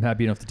 years. I'm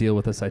happy you don't have to deal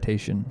with a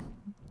citation.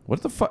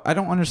 What the fuck? I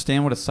don't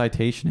understand what a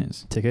citation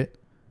is. Ticket?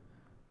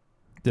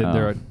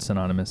 They're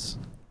synonymous.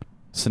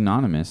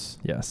 Synonymous?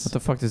 Yes. What the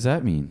fuck does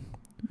that mean?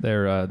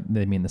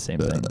 They mean the same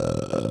thing.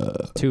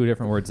 Two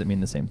different words that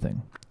mean the same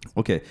thing.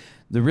 Okay.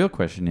 The real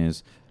question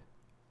is,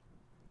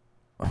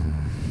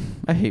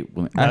 I hate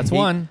women.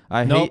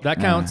 That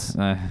counts.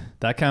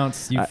 That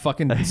counts. You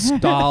fucking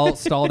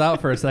stalled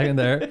out for a second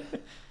there.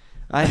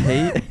 I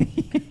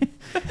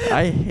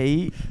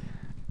hate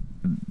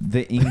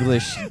the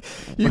English.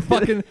 You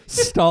fucking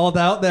stalled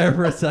out there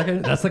for a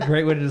second. That's a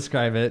great way to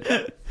describe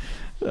it.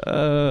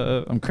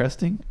 I'm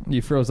cresting.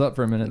 You froze up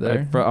for a minute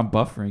there. I'm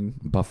buffering.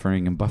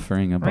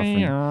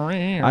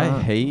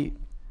 I hate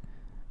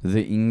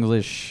the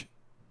English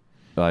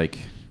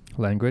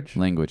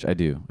language. I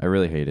do. I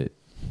really hate it.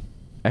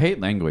 I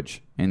hate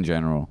language in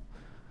general.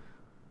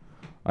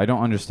 I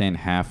don't understand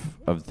half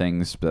of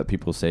things that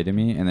people say to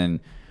me, and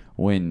then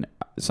when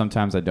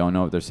sometimes I don't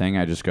know what they're saying,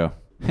 I just go,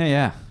 "Hey,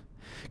 yeah,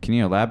 can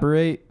you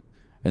elaborate?"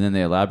 And then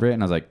they elaborate,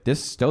 and I was like,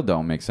 "This still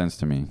don't make sense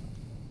to me."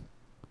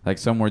 Like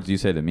some words you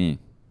say to me.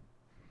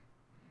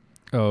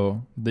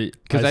 Oh,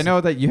 because I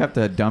know that you have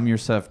to dumb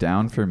yourself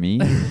down for me,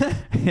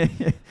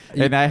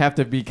 and I have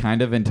to be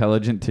kind of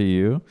intelligent to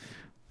you.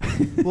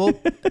 Well,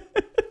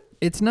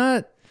 it's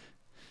not.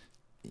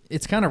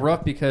 It's kind of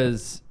rough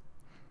because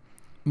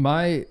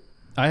I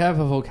have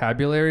a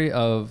vocabulary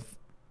of.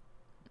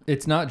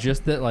 It's not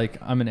just that like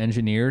I'm an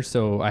engineer,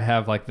 so I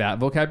have like that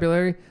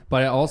vocabulary,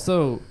 but I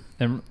also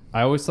am.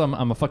 I always say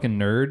I'm a fucking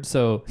nerd,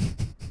 so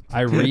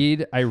I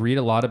read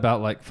a lot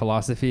about like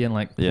philosophy and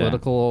like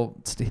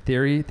political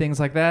theory, things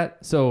like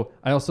that. So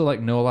I also like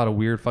know a lot of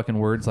weird fucking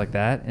words like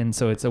that, and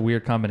so it's a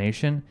weird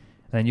combination.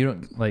 And you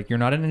don't like you're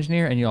not an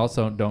engineer, and you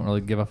also don't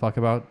really give a fuck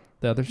about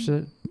the other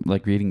shit.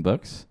 Like reading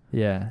books.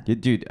 Yeah,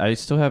 dude. I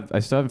still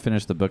haven't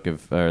finished the book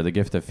of The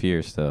Gift of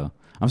Fear. Still,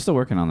 I'm still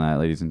working on that,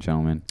 ladies and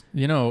gentlemen.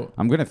 You know,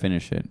 I'm gonna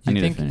finish it. Do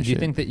you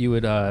think that you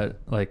would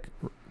like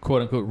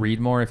quote unquote read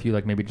more if you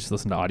like maybe just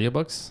listen to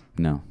audiobooks?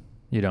 No,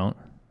 you don't.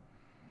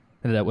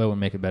 And that way would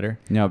make it better.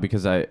 No,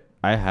 because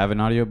I have an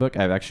audiobook.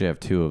 I actually have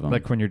 2 of them.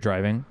 Like when you're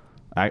driving?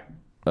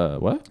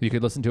 What? You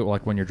could listen to it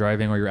like when you're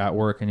driving or you're at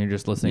work and you're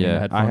just listening in the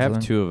headphones. I have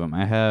 2 of them.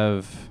 I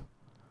have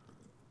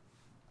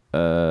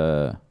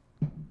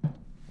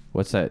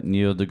what's that?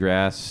 Neil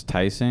deGrasse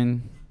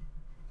Tyson.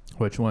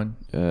 Which one?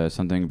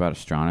 Something about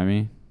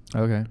astronomy.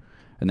 Okay.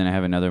 And then I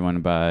have another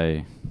one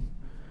by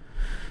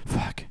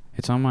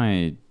it's on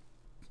my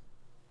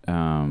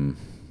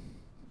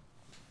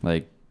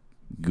like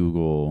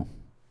Google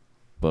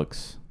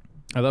Books.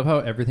 I love how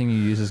everything you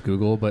use is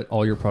Google, but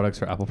all your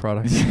products are Apple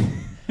products.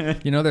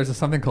 You know, there's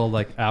something called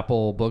like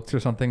Apple Books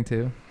or something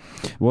too.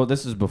 Well,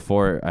 this is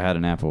before I had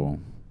an Apple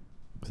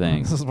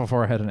thing. This is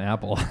before I had an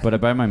Apple. But I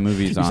buy my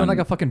movies You on... sound like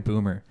a fucking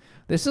boomer.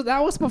 That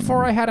was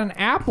before I had an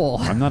Apple.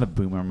 I'm not a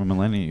boomer. I'm a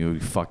millennial, you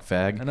fuck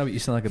fag. I know, but you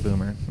sound like a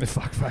boomer.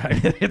 Fuck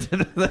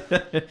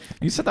fag.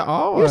 You said the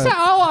all. You said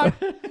all.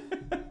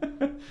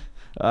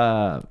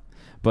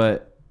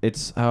 But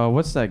it's...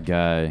 what's that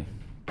guy?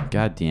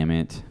 God damn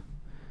it.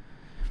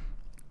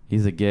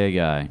 He's a gay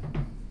guy.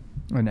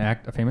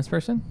 A famous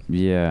person?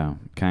 Yeah,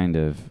 kind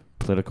of.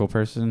 Political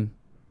person.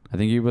 I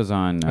think he was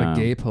on... A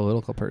gay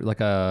political person. Like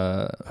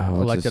a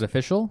elected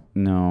official?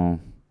 No.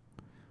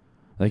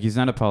 Like, he's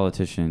not a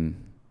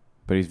politician,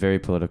 but he's very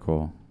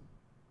political.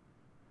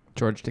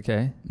 George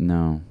Takei?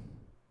 No.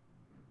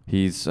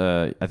 He's...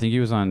 I think he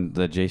was on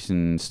the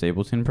Jason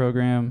Stapleton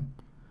program.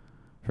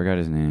 Forgot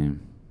his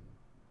name.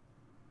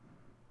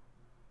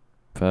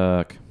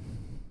 Fuck.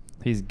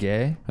 He's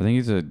gay? I think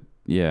he's a...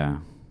 Yeah.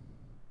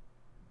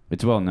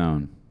 It's well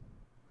known.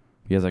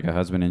 He has like a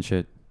husband and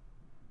shit.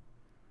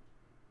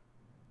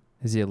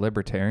 Is he a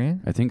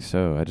libertarian? I think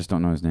so. I just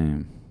don't know his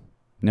name.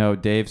 No,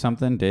 Dave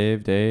something.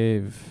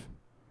 Dave.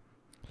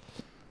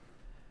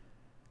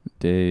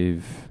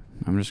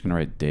 I'm just going to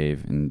write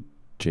Dave and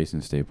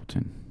Jason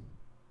Stapleton.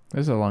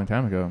 This is a long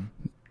time ago.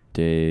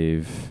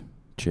 Dave,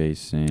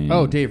 Jason.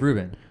 Oh, Dave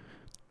Rubin.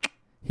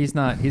 He's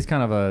not... He's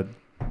kind of a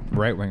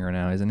right-winger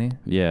now, isn't he?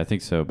 Yeah, I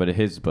think so. But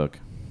his book.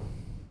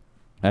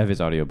 I have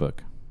his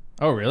audiobook.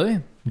 Oh, really? Yeah.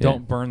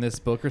 Don't Burn This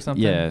Book or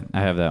something? Yeah,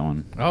 I have that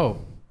one. Oh,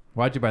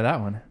 why'd you buy that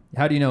one?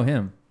 How do you know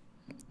him?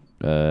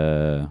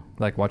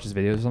 Like watch his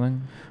videos or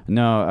something?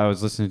 No, I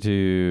was listening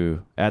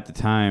to at the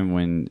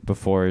time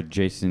before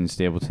Jason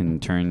Stapleton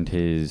turned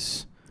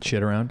his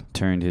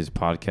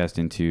podcast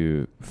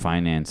into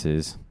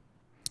finances,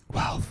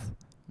 wealth,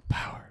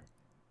 power,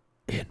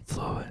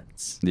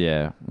 influence.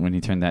 Yeah, when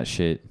he turned that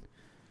shit,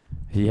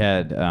 he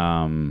had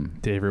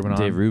Dave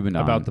Rubin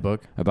on about the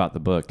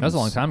book. That was a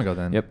long time ago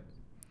then. Yep.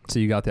 So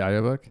you got the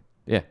audiobook?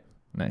 Yeah.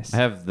 Nice. I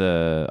have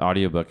the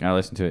audiobook and I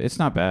listened to it. It's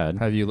not bad.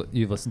 Have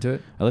you've listened to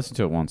it? I listened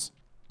to it once.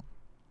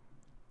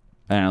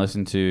 And I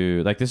listened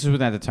to this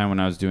is at the time when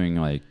I was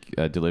doing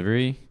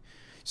delivery.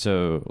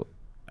 So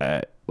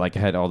I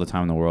had all the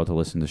time in the world to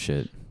listen to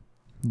shit.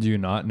 Do you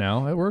not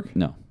now at work?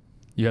 No.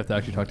 You have to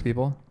actually talk to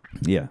people?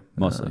 Yeah,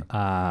 mostly. So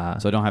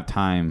I don't have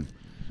time.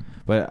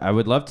 But I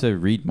would love to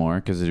read more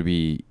because it'd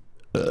be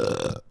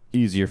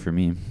easier for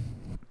me.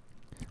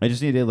 I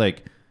just need to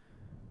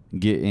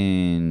get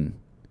in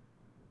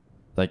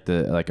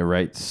a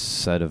right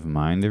set of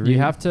mind to read. You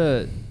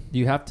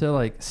have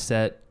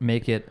to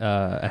make it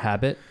a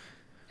habit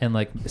and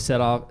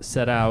set out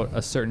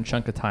a certain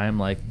chunk of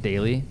time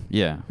daily.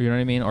 Yeah. You know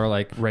what I mean? Or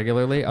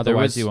regularly.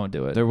 Otherwise you won't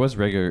do it. There was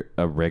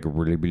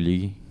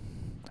regularly.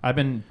 I've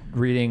been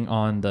reading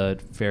on the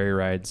ferry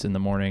rides in the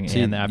morning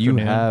and the afternoon.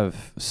 You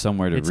have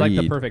somewhere to read.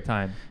 It's the perfect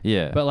time.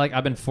 Yeah. But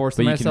I've been forced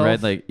to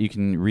myself. But you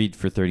can read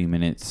for 30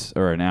 minutes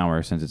or an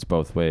hour since it's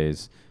both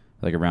ways.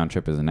 A round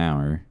trip is an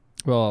hour.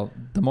 Well,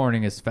 the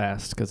morning is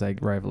fast because I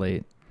arrive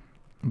late,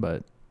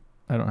 but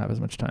I don't have as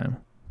much time.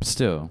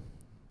 Still.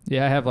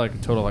 Yeah, I have a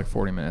total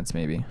 40 minutes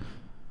maybe.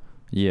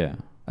 Yeah.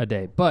 A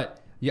day.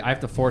 But yeah, I have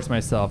to force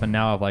myself, and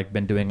now I've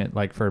been doing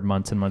it for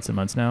months and months and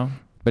months now.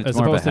 But it's as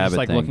more opposed of a to habit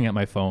just thing. Looking at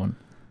my phone.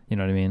 You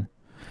know what I mean?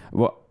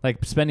 Well,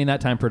 spending that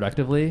time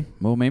productively.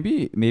 Well,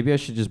 maybe I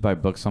should just buy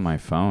books on my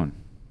phone,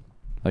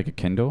 like a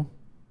Kindle.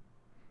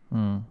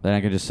 Then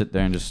I can just sit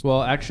there and just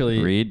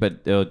actually read,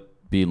 but it'll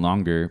be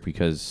longer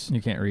because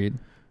you can't read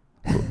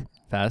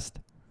fast.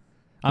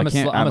 I'm a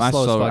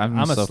slow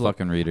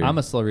fucking reader. I'm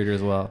a slow reader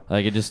as well.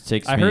 It just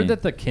takes me. I heard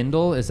that the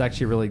Kindle is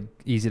actually really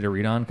easy to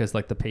read on because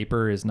the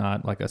paper is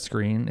not a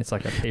screen. It's a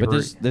paper.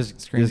 But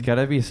there's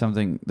gotta be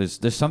something.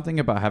 There's something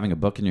about having a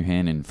book in your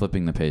hand and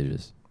flipping the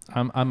pages.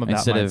 I'm of that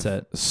instead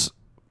mindset.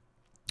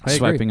 Of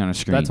swiping on a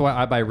screen. That's why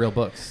I buy real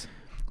books.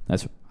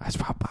 That's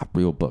why I buy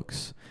real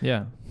books.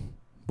 Yeah.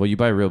 Well, you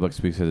buy real books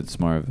because it's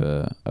more of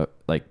a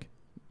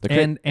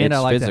and I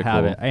like physical. to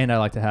have it. And I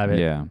like to have it.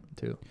 Yeah.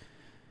 Too.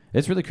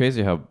 It's really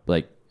crazy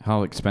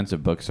how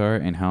expensive books are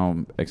and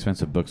how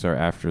expensive books are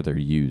after they're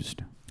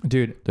used.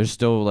 Dude, there's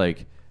still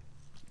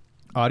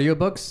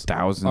audiobooks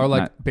thousands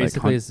are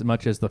basically as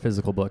much as the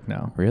physical book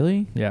now.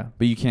 Really? Yeah.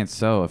 But you can't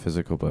sell a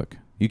physical book.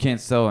 You can't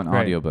sell an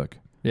audiobook.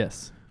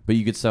 Yes. But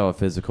you could sell a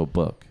physical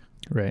book.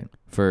 Right.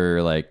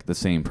 For the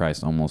same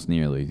price, almost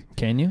nearly.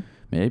 Can you?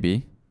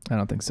 Maybe. I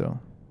don't think so.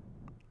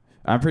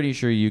 I'm pretty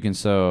sure you can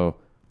sell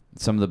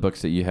some of the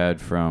books that you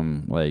had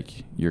from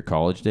like your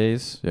college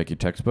days, like your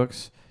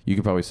textbooks, you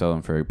could probably sell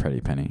them for a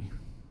pretty penny.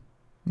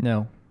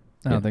 No,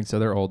 I don't think so.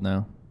 They're old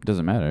now.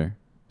 Doesn't matter.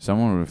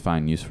 Someone would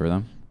find use for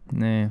them.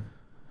 Nah.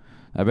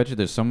 I bet you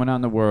there's someone out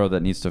in the world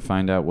that needs to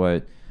find out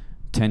what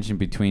tension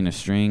between a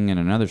string and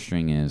another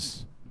string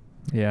is.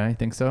 Yeah, I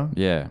think so.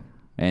 Yeah.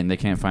 And they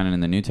can't find it in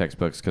the new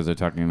textbooks because they're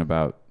talking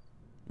about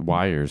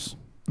wires.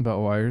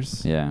 About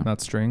wires? Yeah. Not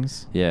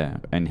strings? Yeah,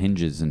 and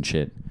hinges and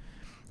shit.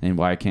 And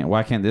why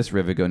can't this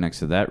rivet go next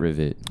to that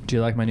rivet? Do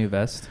you like my new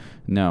vest?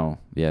 No.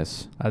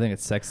 Yes. I think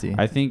it's sexy.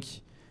 I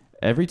think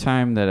every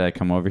time that I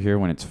come over here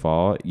when it's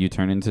fall, you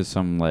turn into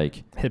some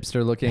like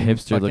hipster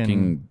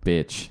looking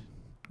bitch.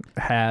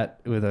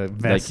 Hat with a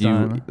vest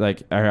on.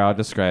 I'll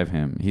describe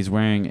him. He's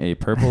wearing a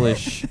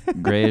purplish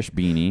grayish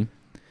beanie.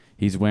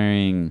 He's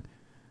wearing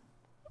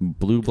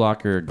blue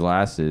blocker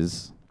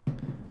glasses.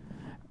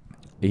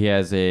 He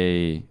has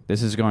this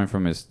is going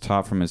from his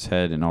top from his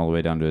head and all the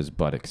way down to his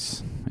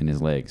buttocks and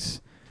his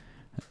legs.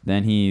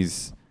 Then he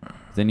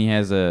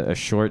has a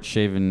short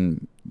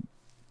shaven,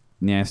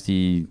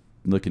 nasty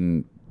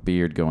looking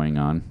beard going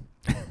on.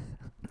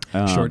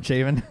 Short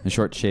shaven? A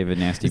short shaven,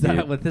 nasty beard. Is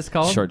that what this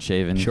called? Short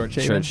shaven. Short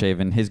shaven? Short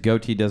shaven. His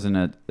goatee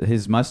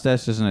his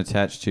mustache doesn't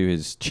attach to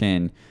his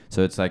chin,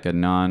 so it's like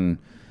a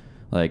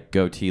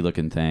goatee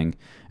looking thing.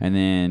 And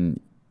then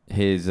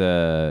he's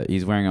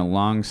wearing a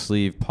long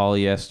sleeve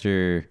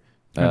polyester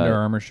Under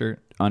Armour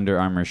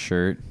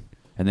shirt.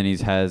 And then he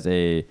has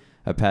a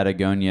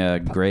Patagonia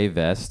gray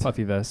vest.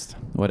 Puffy vest.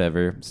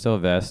 Whatever. Still a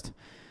vest.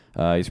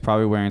 He's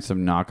probably wearing some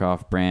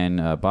knockoff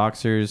brand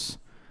boxers.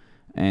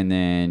 And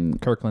then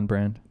Kirkland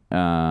brand.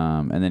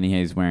 And then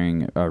he's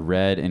wearing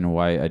red and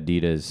white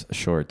Adidas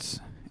shorts.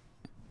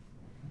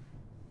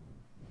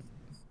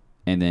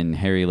 And then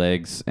hairy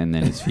legs, and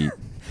then his feet.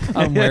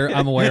 I'm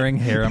wearing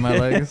hair on my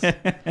legs.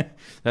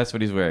 That's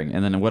what he's wearing.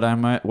 And then what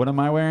am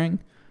I wearing?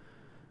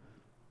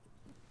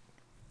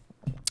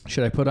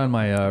 Should I put on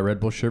my Red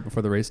Bull shirt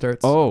before the race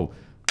starts? Oh,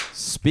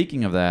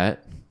 speaking of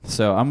that,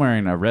 so I'm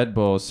wearing a Red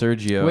Bull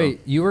Sergio.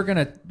 Wait, you were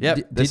gonna? Yep.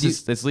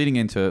 It's leading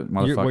into it,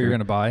 motherfucker. What you're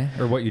gonna buy,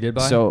 or what you did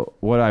buy? So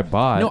what I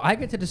bought? No, I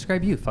get to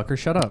describe you, fucker.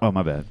 Shut up. Oh,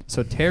 my bad.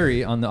 So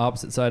Terry on the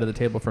opposite side of the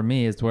table from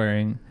me is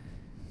wearing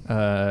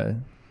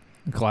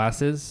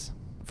glasses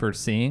for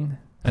seeing,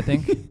 I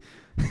think.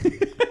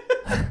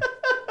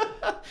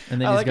 And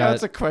then he's got,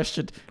 that's a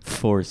question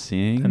for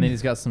seeing. And then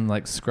he's got some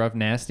like scruff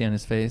nasty on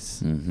his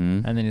face.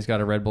 Mm-hmm. And then he's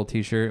got a Red Bull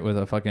t-shirt with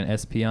a fucking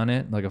SP on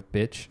it, like a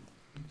bitch.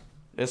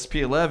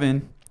 SP11.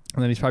 And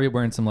then he's probably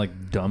wearing some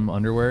like dumb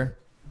underwear.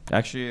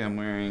 Actually, I'm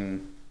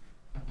wearing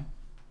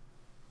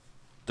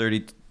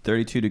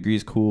 32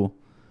 degrees cool.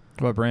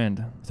 What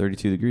brand?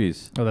 32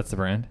 degrees. Oh, that's the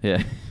brand?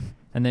 Yeah.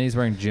 And then he's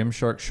wearing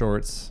Gymshark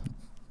shorts.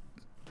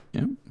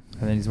 Yep.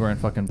 And then he's wearing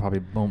fucking probably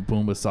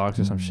Boomba socks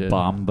or some shit.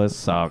 Bomba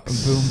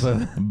socks.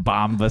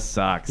 Bomba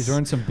socks. He's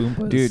wearing some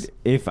Boombas. Dude,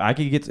 if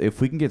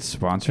we can get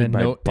sponsored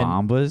by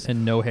Bombas.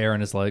 And no hair on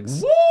his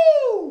legs.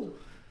 Woo!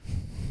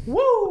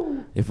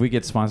 Woo! If we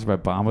get sponsored by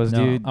Bombas,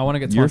 dude. I want to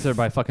get sponsored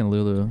by fucking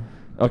Lulu.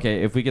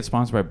 Okay, if we get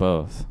sponsored by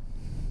both.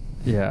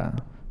 Yeah.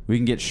 We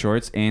can get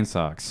shorts and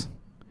socks.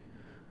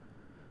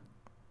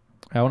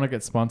 I want to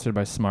get sponsored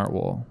by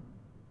Smartwool.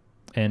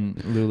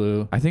 And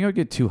Lulu. I think I would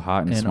get too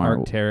hot in smart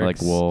Arc'teryx.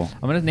 like wool.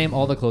 I'm going to name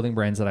all the clothing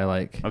brands that I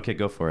like. Okay,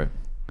 go for it.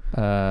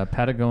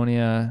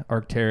 Patagonia,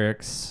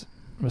 Arc'teryx,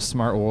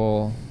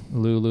 Smartwool,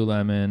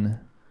 Lululemon.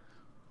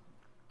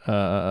 I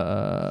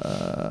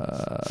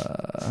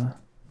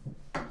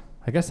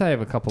guess I have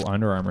a couple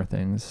Under Armour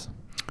things.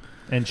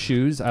 And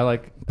shoes. I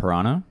like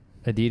Piranha?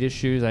 Adidas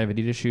shoes. I have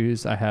Adidas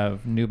shoes. I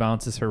have New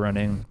Balances for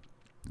running.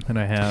 And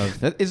I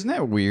have... Isn't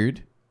that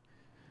weird?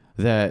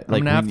 That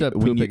I'm gonna have to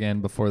poop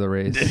again before the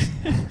race.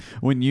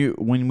 we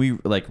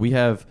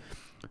have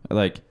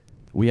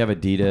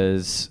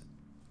Adidas,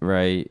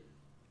 right?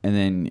 And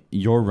then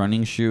your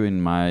running shoe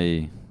and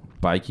my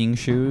biking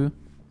shoe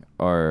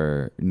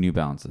are New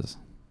Balances.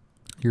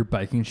 Your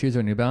biking shoes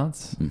are New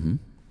Balance? Mm-hmm.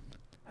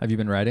 Have you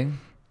been riding?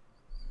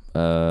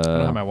 I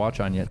don't have my watch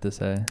on yet to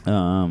say.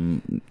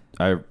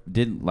 I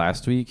did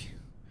last week,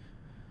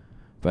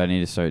 but I need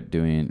to start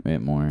doing it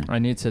more. I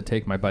need to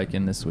take my bike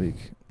in this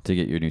week. To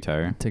get your new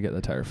tire? To get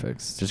the tire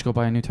fixed. Just go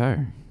buy a new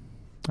tire.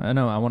 I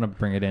know. I want to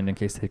bring it in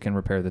case they can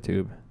repair the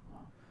tube.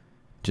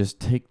 Just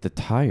take the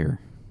tire.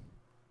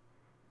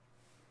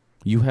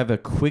 You have a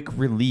quick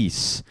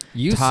release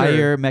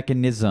tire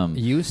mechanism.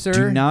 You, sir?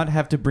 Do not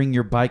have to bring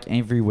your bike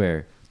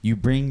everywhere. You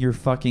bring your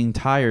fucking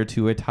tire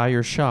to a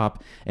tire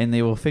shop and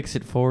they will fix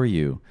it for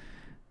you.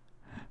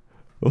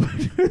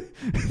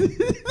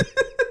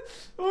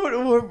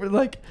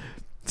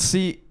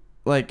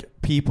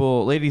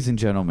 People, ladies and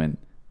gentlemen.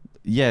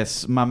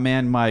 Yes, my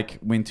man Mike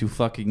went to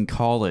fucking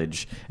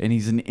college and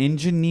he's an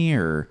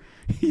engineer.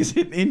 He's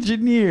an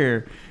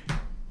engineer.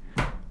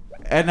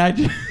 And I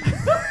just...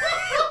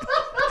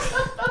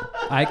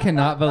 I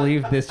cannot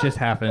believe this just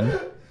happened.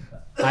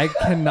 I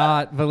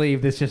cannot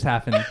believe this just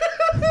happened.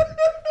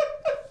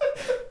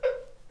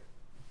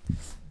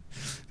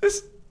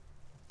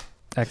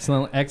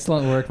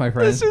 Excellent work, my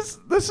friend.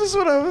 This is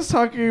what I was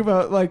talking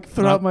about, like,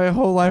 throughout my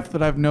whole life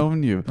that I've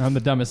known you. I'm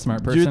the dumbest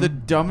smart person. You're the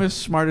dumbest,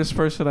 smartest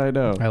person I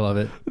know. I love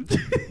it.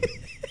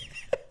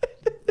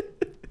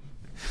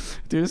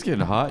 Dude, it's getting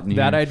hot in here.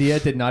 That idea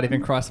did not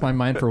even cross my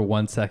mind for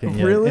 1 second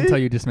yet. Really? Until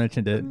you just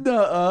mentioned it.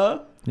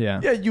 Nuh-uh.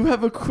 Yeah. Yeah, you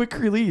have a quick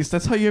release.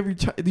 That's how you have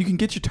you can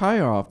get your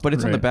tire off, but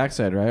it's on the Right. back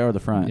side, right? Or the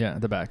front? Yeah,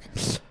 the back.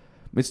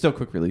 It's still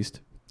quick released.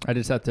 I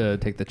just have to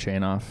take the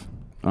chain off.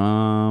 I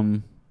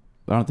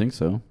don't think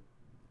so.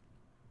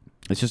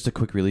 It's just a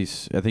quick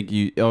release. I think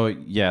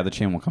the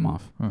chain will come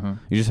off. Uh-huh.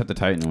 You just have to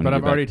tighten it when But you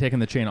I've get already back. taken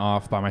the chain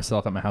off by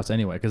myself at my house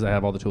anyway because I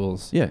have all the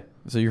tools. Yeah,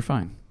 so you're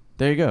fine.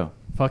 There you go.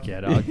 Fuck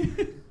yeah, dog.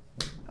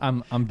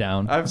 I'm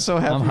down. I'm so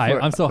happy.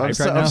 I'm so hyped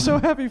right now. I'm so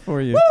happy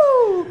for you.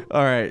 Woo!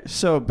 All right,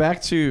 so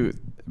back to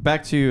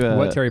what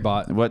Terry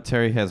bought. What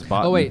Terry has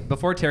bought. Oh wait,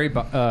 before Terry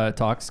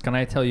talks, can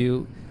I tell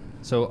you?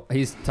 So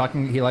he's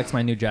talking. He likes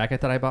my new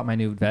jacket that I bought, my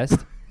new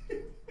vest.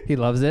 He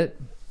loves it.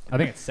 I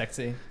think it's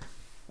sexy.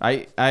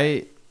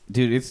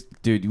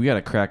 Dude, we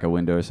gotta crack a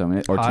window or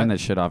something, or Hot. turn that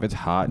shit off. It's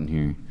hot in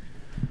here.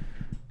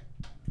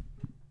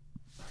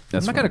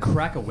 I'm not gonna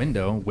crack a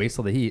window, waste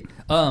all the heat.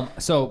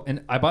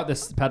 And I bought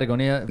this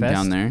Patagonia vest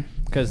Down there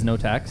because no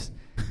tax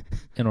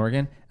in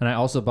Oregon, and I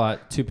also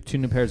bought two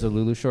new pairs of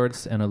Lulu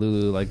shorts and a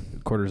Lulu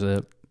like quarter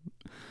zip.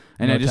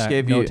 and no I just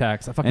gave you no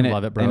tax. I fucking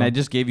love it, bro. And I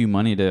just gave you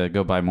money to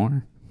go buy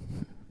more.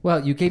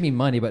 Well, you gave me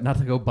money, but not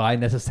to go buy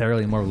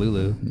necessarily more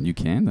Lulu. You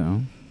can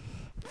though.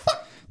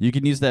 You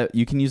can use that.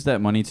 You can use that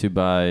money to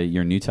buy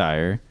your new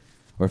tire,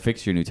 or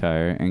fix your new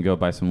tire, and go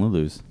buy some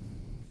Lulus.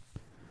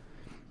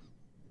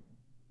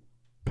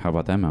 How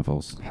about them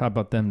apples? How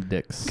about them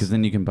dicks? Because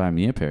then you can buy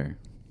me a pair.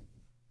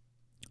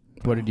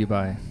 What did you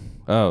buy?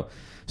 Oh,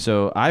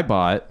 so I'll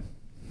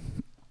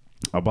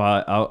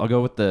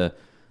go with the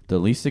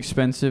least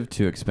expensive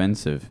to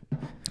expensive.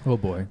 Oh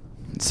boy.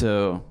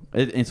 So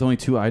it's only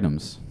 2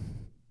 items.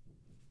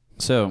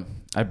 So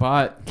I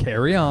bought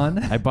Carry on.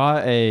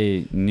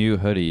 a new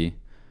hoodie.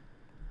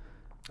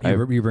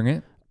 You bring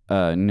it?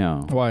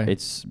 No. Why?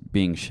 It's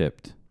being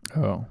shipped.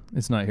 Oh,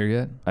 it's not here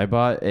yet. I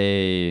bought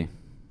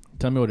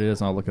Tell me what it is,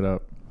 and I'll look it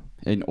up.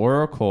 an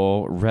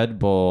Oracle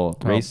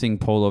Redbull racing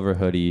pullover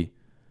hoodie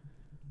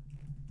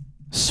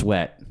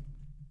sweat,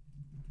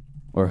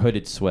 or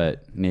hooded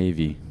sweat,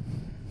 navy.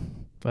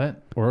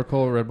 What?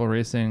 Oracle Red Bull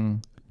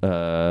Racing.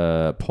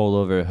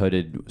 Pullover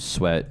hooded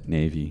sweat,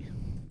 navy.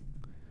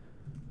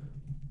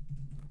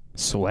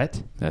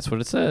 Sweat? That's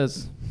what it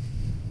says.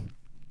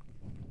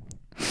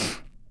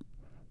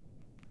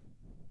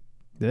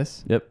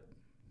 This? Yep.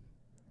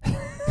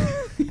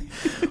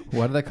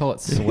 Why do they call it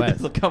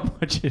sweat? Look how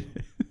much it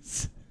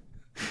is.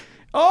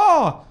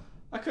 Oh,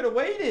 I could have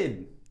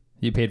waited.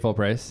 You paid full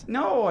price?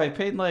 No, I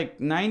paid like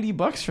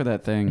 $90 for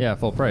that thing. Yeah,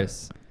 full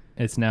price.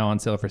 It's now on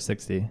sale for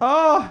 $60.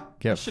 Oh,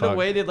 Get I should have fucked.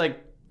 waited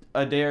like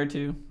a day or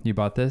two. You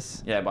bought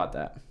this? Yeah, I bought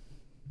that.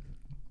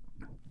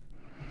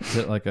 Is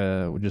it like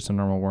just a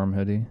normal warm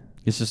hoodie?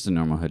 It's just a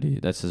normal hoodie.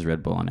 That says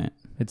Red Bull on it.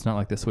 It's not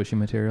like the swishy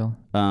material?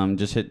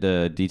 Just hit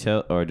the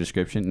detail or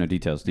description. No,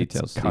 details. It's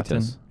cotton?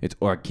 Details. It's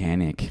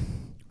organic.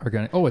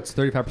 Organic. Oh, it's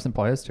 35%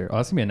 polyester. Oh,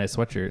 that's going to be a nice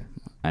sweatshirt.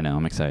 I know.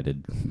 I'm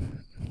excited.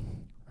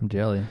 I'm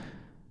jelly.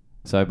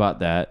 So I bought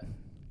that.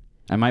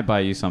 I might buy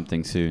you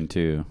something soon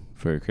too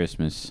for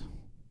Christmas,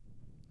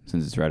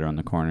 since it's right around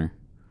the corner.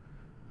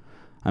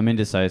 I'm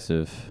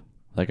indecisive,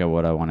 like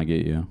what I want to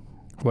get you.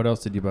 What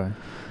else did you buy?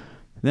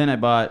 Then I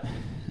bought,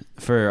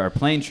 for our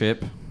plane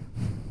trip,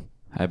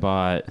 I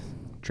bought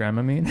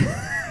Dramamine?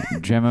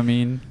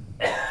 Dramamine.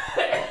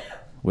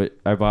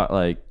 I bought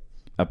like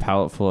a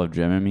pallet full of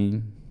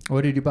Dramamine.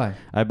 What did you buy?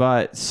 I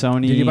bought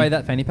Sony. Did you buy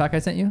that fanny pack I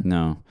sent you?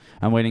 No.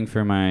 I'm waiting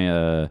for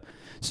my,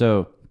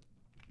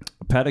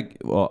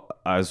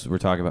 as we're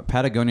talking about,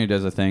 Patagonia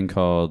does a thing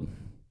called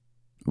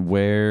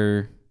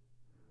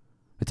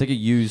it's like a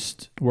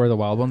used, Where the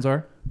wild ones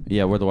are?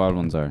 yeah, where the wild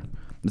ones are.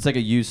 It's like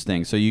a used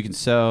thing. So you can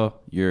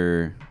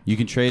you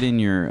can trade in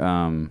your,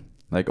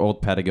 like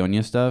old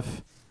Patagonia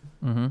stuff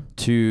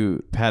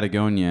to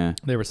Patagonia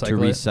They recycle to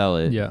resell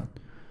it Yeah.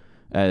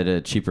 at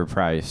a cheaper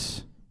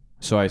price.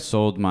 So I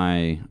sold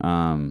my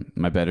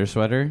my better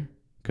sweater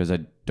because I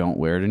don't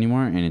wear it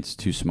anymore and it's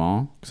too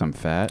small because I'm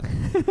fat.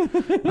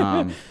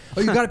 Oh,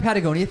 you got a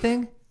Patagonia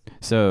thing?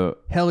 So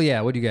Hell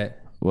yeah. What'd you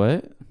get?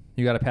 what?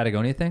 You got a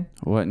Patagonia thing?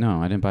 What?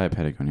 No, I didn't buy a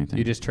Patagonia thing.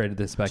 You just traded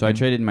this back So in? I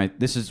traded my.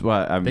 This is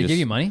what I'm. They give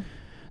you money?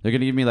 They're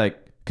gonna give me like,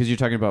 because you're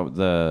talking about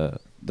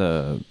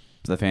the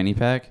fanny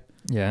pack.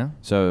 Yeah.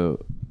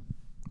 So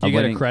Do you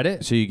get a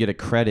credit? So you get a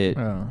credit.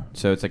 Oh.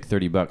 So it's like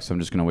 $30. So I'm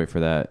just gonna wait for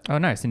that. Oh,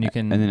 nice. And you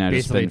can And then I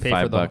just basically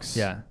spend pay for $5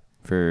 Yeah.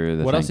 for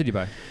the. What thing. else did you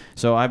buy?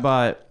 So I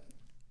bought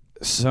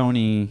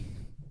Sony.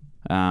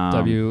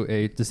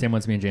 W8, the same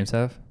ones me and James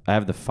have? I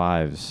have the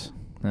 5s.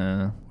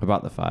 I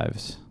bought the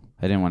 5s.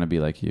 I didn't want to be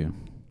like you.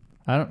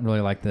 I don't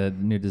really like the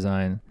new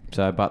design.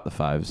 So I bought the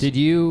 5s. Did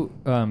you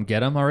get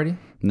them already?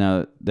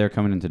 No, they're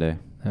coming in today.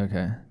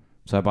 Okay.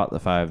 So I bought the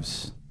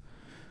 5s.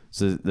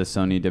 So the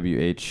Sony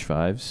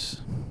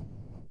WH5s.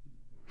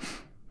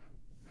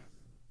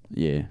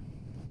 Yeah.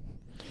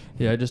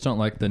 Yeah, I just don't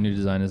like the new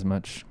design as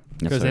much.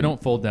 Because they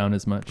don't fold down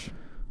as much.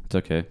 It's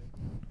okay.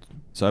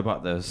 So I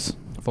bought this.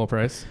 Full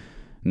price?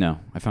 No,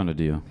 I found a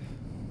deal.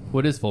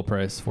 What is full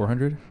price?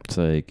 400? It's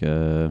like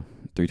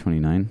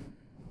 $329.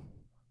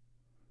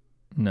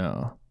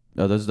 No.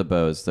 Oh, those are the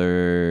bows.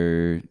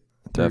 They're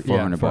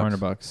 $400.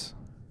 $400.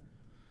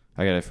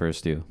 I got it for a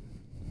steal.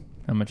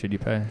 How much did you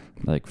pay?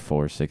 Like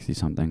 $460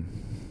 something.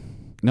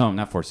 No,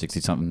 not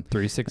 $460 something.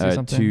 $360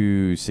 something?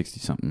 $260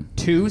 something.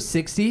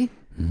 $260?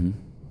 Mm-hmm.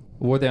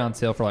 Were they on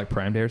sale for like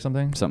Prime Day or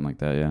something? Something like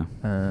that, yeah.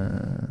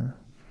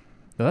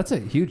 That's a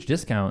huge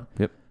discount.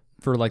 Yep.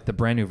 For like the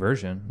brand new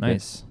version.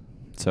 Nice.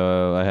 Yep.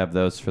 So I have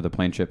those for the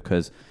plane trip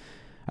because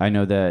I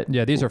know that.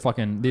 Yeah, these are going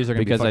to be fucking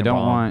because I don't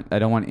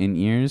bomb. want in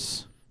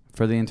ears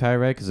for the entire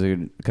ride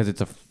because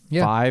it's a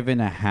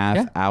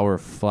 5.5 hour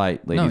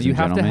flight, ladies and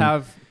gentlemen. No, you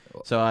have to have.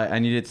 So I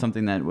needed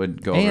something that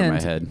would go over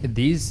my head.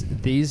 This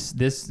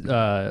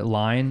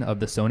line of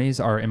the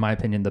Sonys are, in my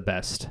opinion, the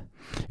best.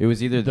 It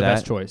was either the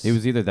best choice. It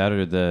was either that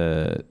or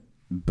the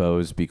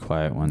Bose Be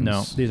Quiet ones.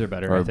 No, these are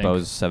better. Or I think.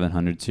 Bose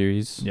 700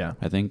 series. Yeah,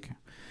 I think.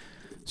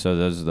 So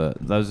those are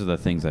the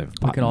things I've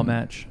bought. We can all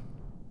match.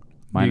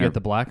 Mine you get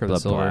the black or the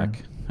silver?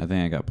 Black. I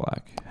think I got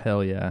black.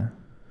 Hell yeah,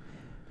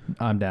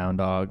 I'm down,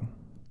 dog.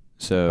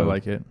 So I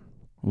like it.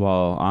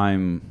 While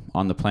I'm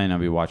on the plane, I'll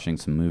be watching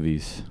some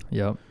movies.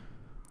 Yep.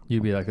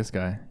 You'd be like this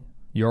guy.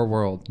 Your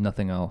world,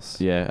 nothing else.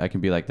 Yeah, I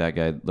can be like that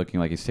guy looking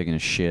like he's taking a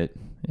shit.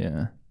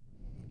 Yeah.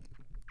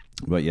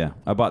 But yeah,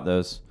 I bought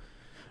those.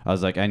 I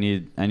was like, I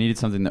needed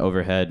something to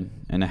overhead,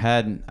 and I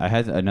had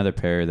another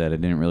pair that I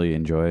didn't really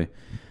enjoy.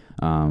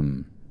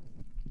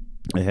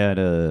 I had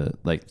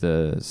like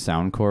the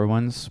Soundcore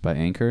ones by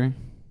Anchor.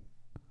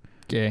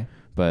 Okay.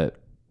 But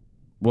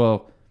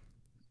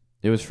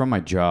it was from my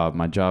job.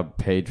 My job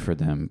paid for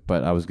them,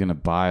 but I was gonna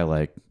buy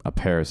like a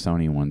pair of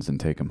Sony ones and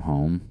take them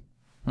home.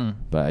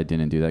 But I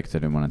didn't do that because I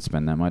didn't want to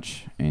spend that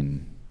much,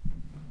 and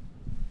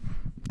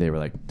they were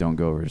like, don't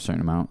go over a certain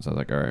amount. So I was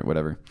like, all right,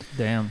 whatever.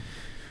 Damn.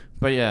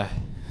 But yeah,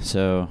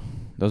 so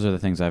those are the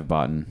things I've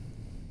bought.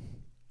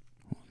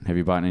 Have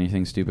you bought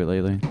anything stupid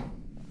lately?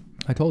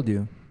 I told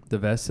you. The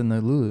vest and the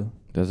Lulu.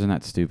 Those are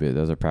not stupid.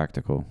 Those are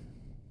practical.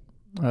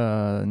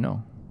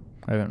 No.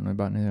 I haven't really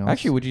bought anything else.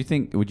 Actually,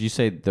 would you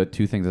say the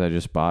two things that I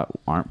just bought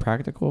aren't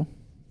practical?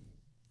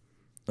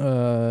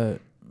 No,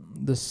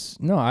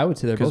 I would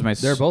say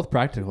they're both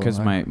practical. Because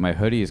my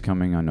hoodie is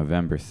coming on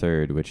November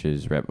 3rd, which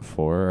is right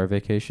before our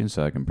vacation,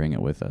 so I can bring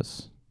it with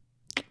us.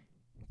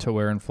 To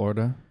wear in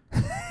Florida?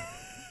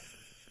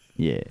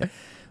 Yeah.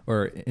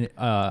 Or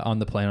on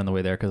the plane on the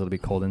way there because it'll be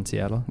cold in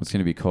Seattle. It's going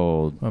to be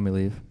cold. When we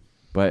leave.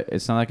 But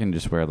it's not like I can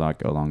just wear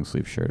like a long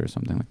sleeve shirt or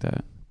something like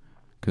that.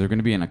 Because we're going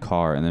to be in a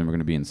car and then we're going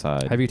to be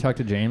inside. Have you talked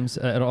to James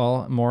at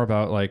all more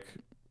about like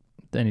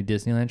any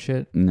Disneyland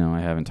shit? No,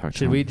 I haven't talked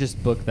to him. Should we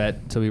just book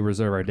that till we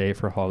reserve our day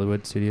for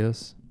Hollywood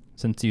Studios?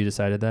 Since you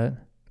decided that?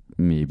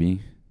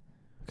 Maybe.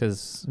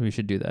 Because we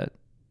should do that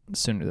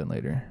sooner than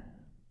later.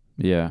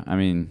 Yeah, I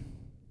mean,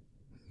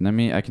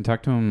 I can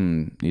talk to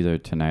him either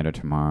tonight or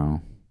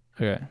tomorrow.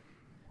 Okay.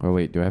 Or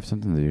wait, do I have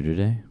something to do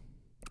today?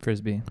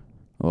 Frisbee.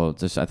 Well,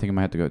 I think I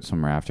might have to go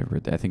somewhere after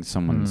birthday. I think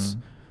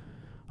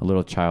a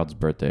little child's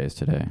birthday is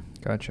today.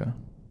 Gotcha.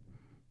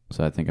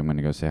 So I think I'm going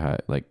to go say hi,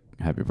 like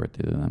happy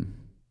birthday to them.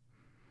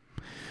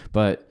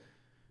 But,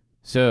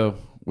 so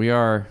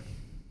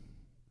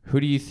who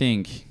do you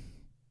think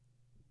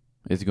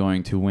is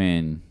going to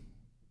win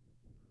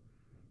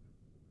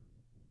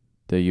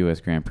the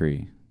U.S. Grand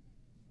Prix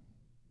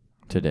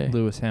today?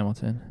 Lewis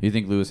Hamilton. You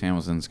think Lewis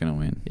Hamilton's going to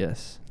win?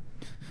 Yes.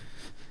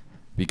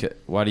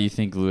 Why do you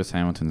think Lewis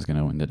Hamilton's going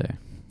to win today?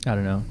 I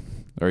don't know.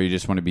 Or you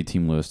just want to be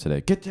Team Lewis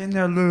today? Get in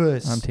there,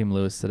 Lewis. I'm Team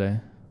Lewis today.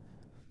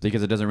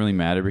 Because it doesn't really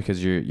matter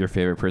because your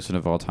favorite person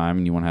of all time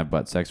and you want to have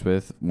butt sex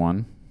with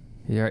won?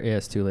 Yeah,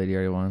 it's too late. You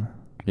already won.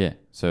 Yeah.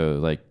 So,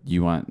 like,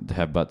 you want to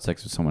have butt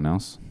sex with someone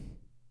else?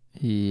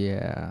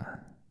 Yeah.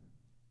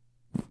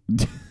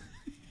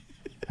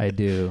 I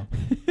do.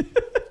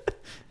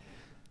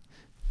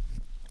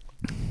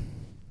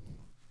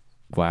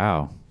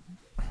 Wow.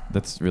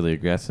 That's really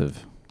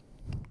aggressive.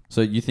 So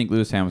you think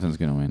Lewis Hamilton's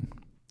going to win?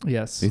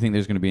 Yes. Do you think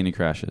there's going to be any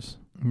crashes?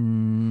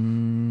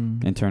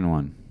 In turn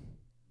one?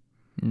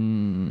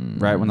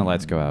 Right when the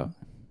lights go out.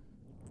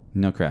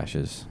 No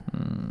crashes.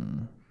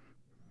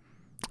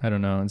 I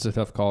don't know. It's a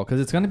tough call because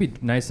it's going to be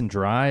nice and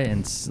dry and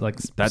like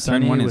that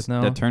sunny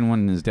that turn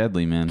one is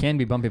deadly, man. Can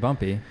be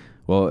bumpy.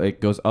 Well,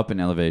 it goes up in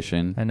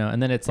elevation. I know,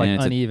 and then it's like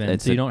uneven,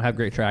 so you don't have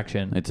great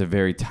traction. It's a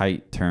very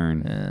tight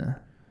turn. Yeah.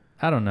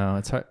 I don't know.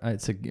 It's hard.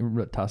 It's a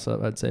toss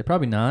up. I'd say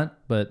probably not.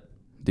 But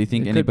do you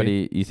think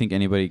anybody? You think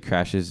anybody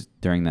crashes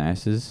during the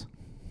S's?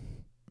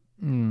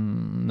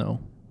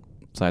 No.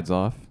 Slides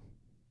off.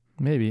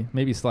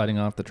 Maybe sliding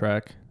off the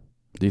track.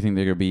 Do you think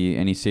there could be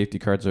any safety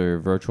cars or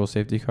virtual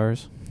safety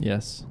cars?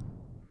 Yes.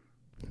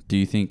 Do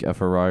you think a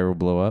Ferrari will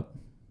blow up?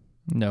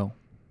 No.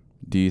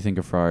 Do you think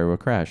a Ferrari will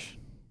crash?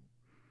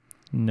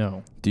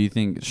 No. Do you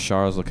think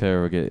Charles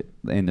Leclerc will get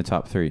in the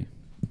top 3?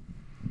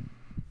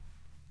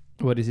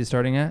 What is he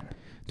starting at?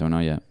 Don't know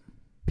yet.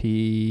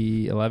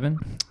 P11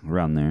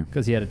 around there.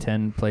 because he had a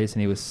 10 place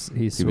and he was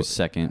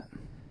second.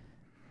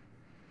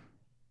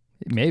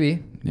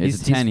 Maybe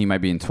It's a 10. He might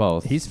be in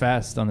 12th. He's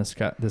fast on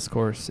this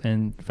course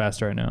and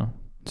faster right now.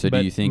 So but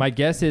do you think? My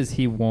guess is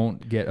he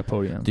won't get a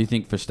podium. Do you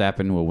think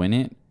Verstappen will win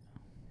it?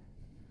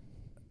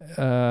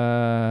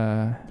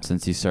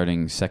 Since he's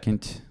starting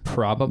second,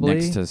 probably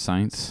next to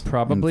Sainz.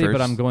 Probably,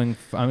 but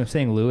I'm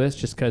saying Lewis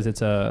just because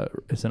it's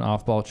an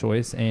off-ball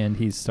choice and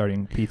he's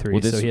starting P3,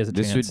 well, so he has a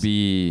chance. This would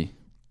be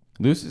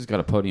Lewis has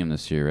got a podium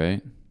this year,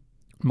 right?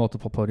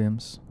 Multiple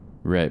podiums.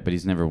 Right, but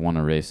he's never won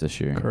a race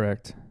this year.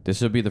 Correct. This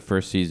will be the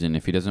first season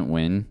if he doesn't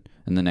win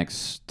in the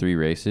next 3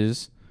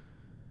 races.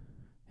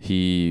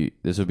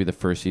 This will be the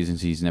first season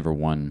he's never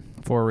won.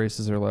 4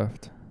 races are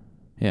left.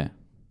 Yeah.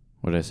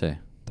 What did I say?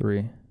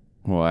 3.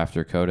 Well,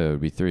 after Coda, it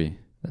would be 3.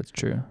 That's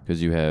true.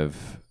 Because you have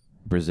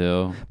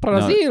Brazil.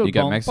 Brazil. No, you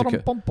got Mexico.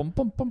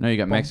 No, you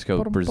got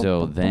Mexico,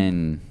 Brazil,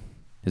 then...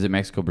 Is it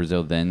Mexico,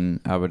 Brazil, then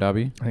Abu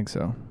Dhabi? I think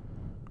so.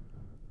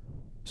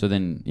 So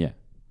then, yeah.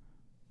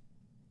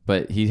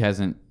 But he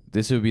hasn't...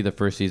 This would be the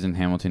first season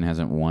Hamilton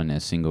hasn't won a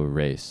single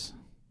race.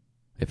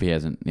 If he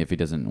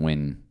doesn't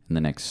win in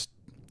the next,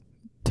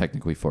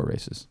 technically 4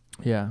 races.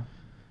 Yeah.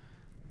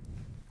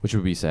 Which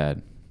would be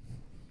sad.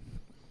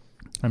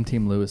 I'm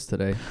Team Lewis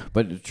today.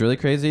 But it's really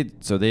crazy.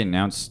 So they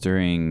announced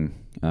during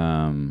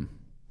the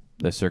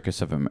Circuit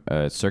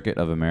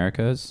of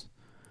Americas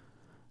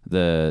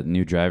the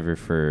new driver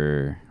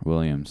for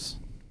Williams.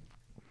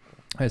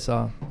 I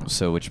saw.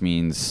 So which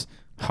means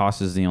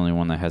Haas is the only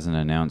one that hasn't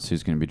announced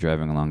who's going to be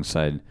driving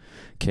alongside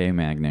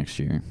K-Mag next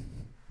year.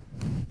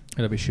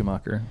 It'll be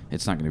Schumacher.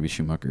 It's not going to be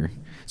Schumacher.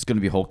 It's going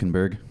to be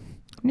Hulkenberg.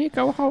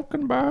 Nico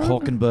Hulkenberg.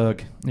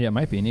 Hulkenberg. Yeah, it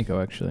might be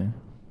Nico, actually.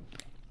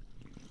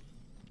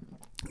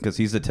 Because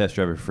he's the test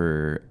driver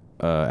for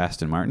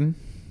Aston Martin.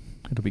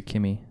 It'll be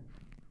Kimi.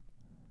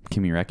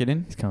 Kimi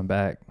Räikkönen? He's coming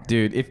back.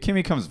 Dude, if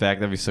Kimi comes back,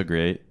 that'd be so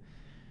great.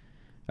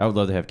 I would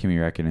love to have Kimi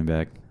Räikkönen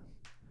back.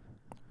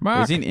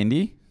 Mark. Is he in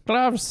Indy?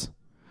 Gloves.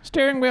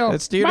 Steering wheel.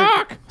 Let's do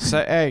Mark.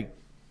 Hey,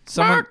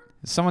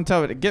 someone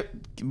tell me, get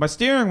my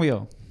steering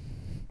wheel.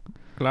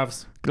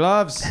 Gloves.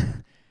 Gloves.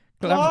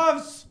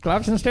 Gloves.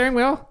 Gloves and steering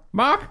wheel.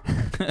 Mark.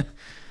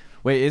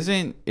 Wait,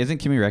 isn't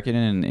Kimi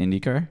Räikkönen in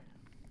IndyCar?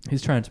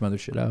 He's trying some other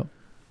shit out.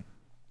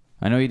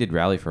 I know he did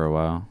rally for a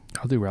while.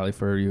 I'll do rally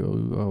for you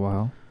a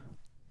while.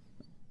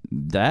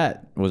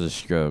 That was a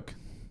stroke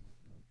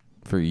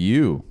for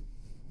you.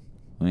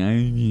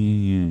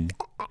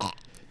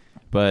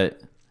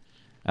 But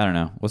I don't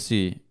know. We'll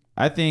see.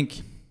 I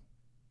think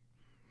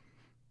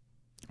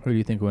Who do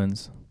you think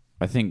wins?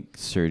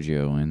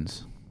 Sergio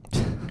wins.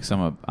 Cause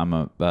I'm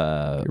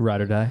a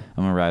Ride or die.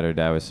 I'm a ride or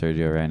die with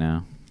Sergio right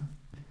now.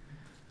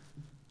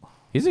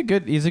 He's a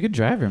good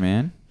driver,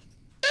 man.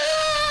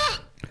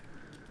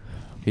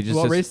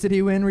 What race did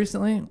he win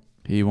recently?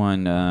 He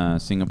won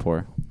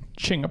Singapore.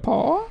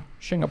 Singapore.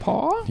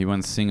 He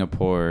won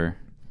Singapore.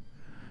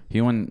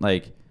 He won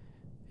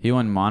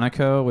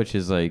Monaco, which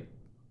is like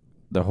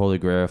the holy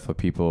grail for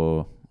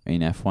people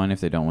in F1 if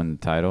they don't win the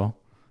title.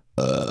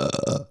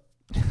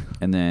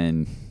 And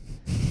then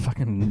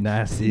fucking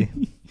nasty.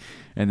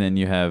 And then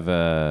you have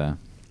and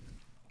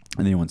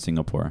then he won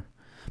Singapore.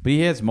 But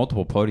he has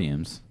multiple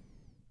podiums.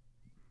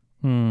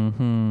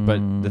 Mm-hmm.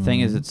 But the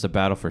thing is, it's a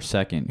battle for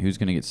second. Who's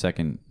going to get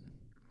second?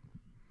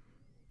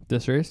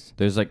 This race?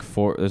 There's like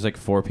 4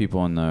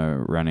 people in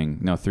the running.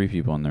 No, 3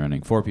 people in the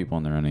running. 4 people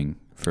in the running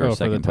for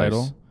second place.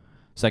 Title?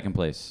 Second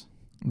place.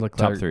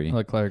 Leclerc, top 3.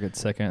 Leclerc gets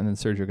second, and then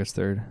Sergio gets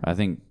third. I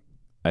think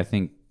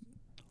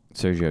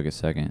Sergio gets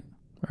second.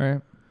 All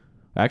right.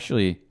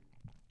 Actually,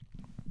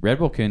 Red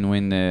Bull can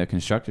win the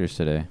constructors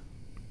today.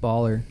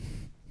 Baller.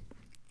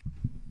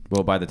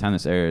 Well, by the time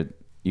this aired,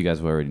 you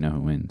guys will already know who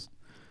wins.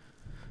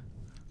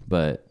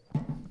 But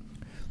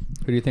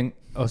who do you think?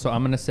 Oh, so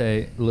I'm gonna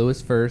say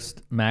Lewis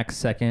first, Max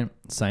second,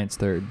 Sainz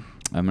third.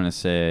 I'm gonna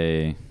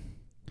say.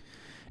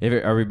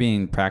 Are we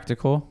being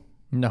practical?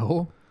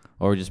 No.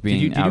 Or just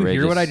being outrageous? Did you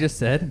hear what I just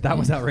said? That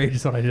was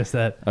outrageous. What I just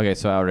said. Okay,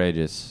 so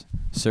outrageous.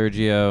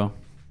 Sergio,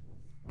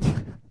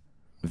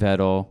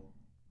 Vettel.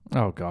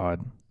 Oh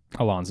God,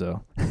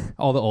 Alonso.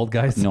 All the old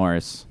guys.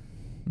 Norris.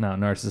 No,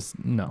 Norris is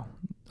no.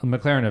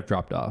 McLaren have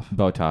dropped off.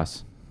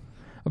 Bottas.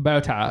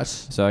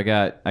 Bottas. So I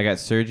got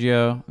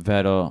Sergio,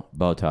 Vettel,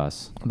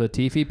 Bottas.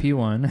 Latifi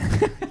P1.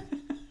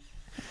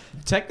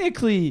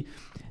 Technically,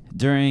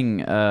 during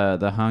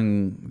the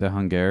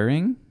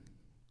Hungaroring.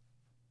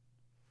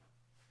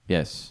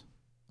 Yes.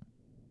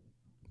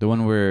 The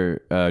one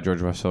where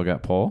George Russell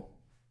got pole.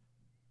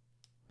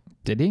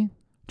 Did he?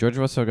 George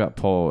Russell got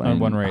pole on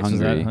one race. Is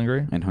that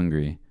Hungary? In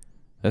Hungary.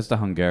 That's the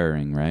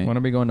Hungaroring, right? When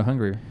are we going to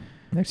Hungary?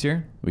 Next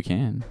year? We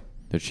can.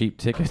 They're cheap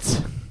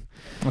tickets.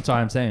 That's all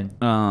I'm saying.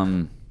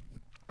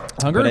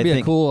 Hungary would be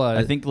a cool...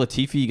 I think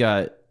Latifi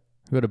got...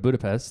 Go to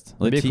Budapest.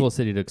 It'd be a cool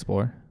city to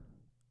explore.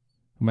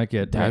 We might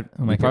get...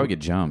 We probably get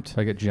jumped.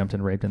 I get jumped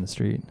and raped in the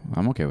street.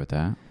 I'm okay with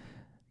that.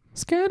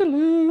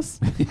 Scandalous.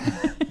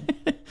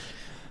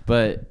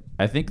 But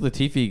I think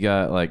Latifi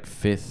got like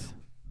 5th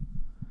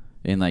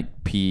in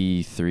like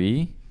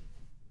P3.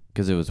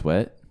 Because it was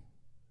wet?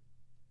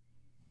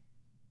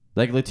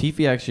 Like,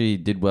 Latifi actually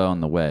did well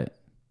in the wet.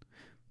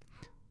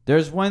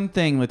 There's one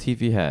thing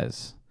Latifi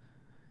has.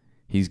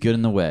 He's good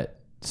in the wet.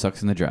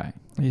 Sucks in the dry.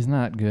 He's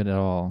not good at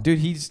all. Dude,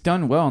 he's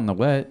done well in the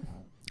wet.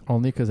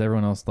 Only because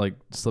everyone else like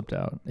slipped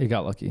out. He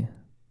got lucky.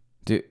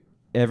 Dude,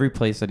 every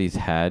place that he's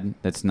had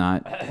that's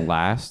not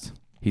last,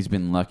 he's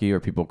been lucky or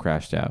people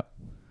crashed out.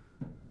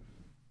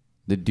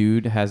 The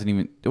dude hasn't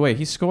even... Wait,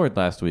 he scored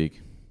last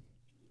week.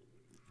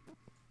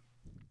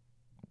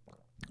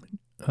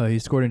 He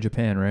scored in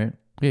Japan, right?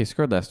 Yeah, he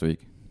scored last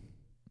week.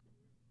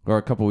 Or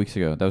a couple weeks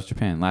ago. That was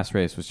Japan. Last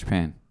race was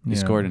Japan. He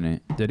scored in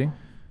it. Did he?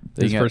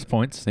 Then His first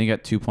points? Then he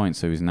got 2 points,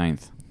 so he's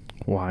 9th.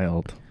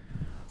 Wild.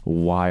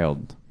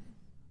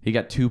 He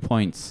got 2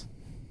 points.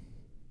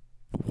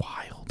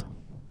 Wild.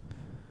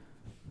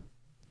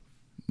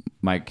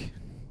 Mike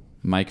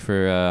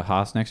for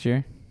Haas next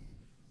year?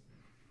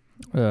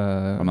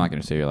 I'm not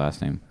going to say your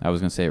last name. I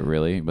was going to say it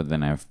really, but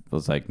then I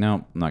was like, no,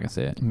 I'm not going to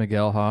say it.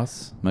 Miguel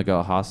Haas.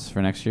 Miguel Haas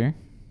for next year?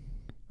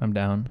 I'm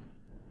down.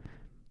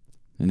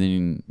 And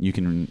then you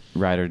can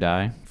ride or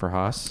die for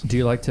Haas? Do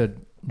you like to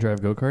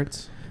drive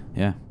go-karts?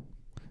 Yeah.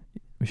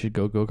 We should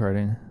go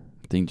go-karting.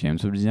 Think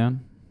James would be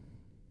down?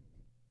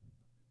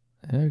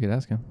 Yeah, we could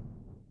ask him.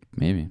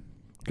 Maybe.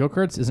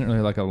 Go-karts isn't really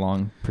like a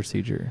long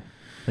procedure.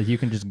 Like you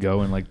can just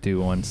go and like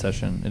do one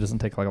session. It doesn't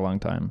take like a long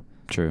time.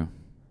 True.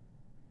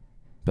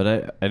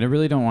 But I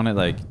really don't want it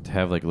like to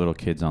have like little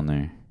kids on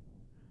there.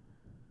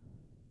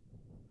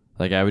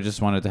 Like I would just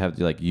want it to have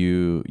like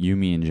you,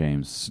 me, and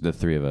James, the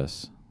three of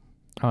us.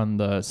 On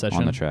the session?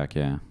 On the track,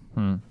 yeah.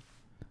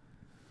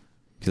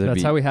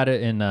 That's how we had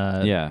it in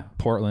yeah.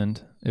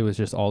 Portland. It was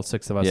just all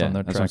six of us on the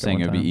track. That's what I'm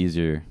saying. It would be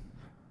easier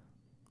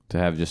to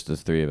have just the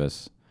three of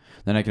us.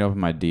 Then I can open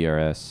my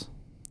DRS.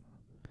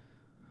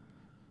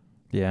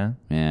 Yeah?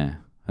 Yeah.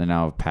 And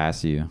I'll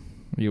pass you.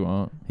 You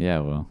won't. Yeah,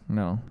 I will.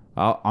 No.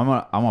 I'm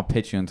gonna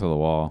pitch you into the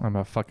wall. I'm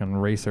a fucking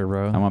racer,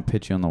 bro. I'm gonna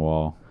pitch you on the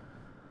wall.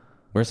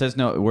 Where it says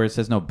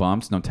no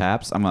bumps, no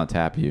taps, I'm gonna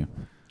tap you.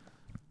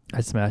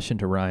 I smashed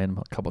into Ryan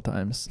a couple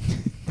times.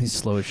 He's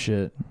slow as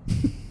shit.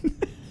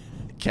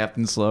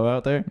 Captain Slow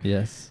out there?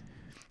 Yes.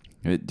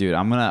 Dude,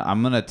 I'm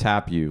gonna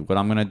tap you. What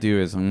I'm gonna do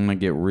is I'm gonna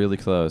get really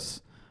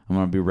close. I'm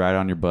gonna be right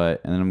on your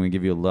butt, and then I'm gonna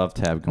give you a love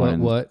tap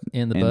going what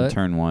in the butt?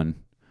 Turn 1.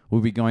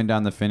 We'll be going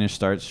down the finish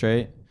start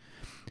straight,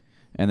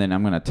 and then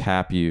I'm gonna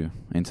tap you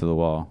into the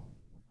wall,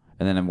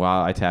 and then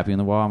while I tap you in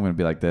the wall, I'm gonna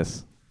be like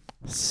this.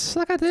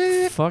 Suck a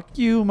dick. Fuck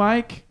you,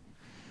 Mike.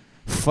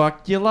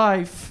 Fuck your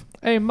life.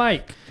 Hey,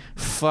 Mike.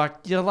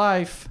 Fuck your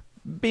life.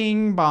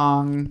 Bing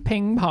bong.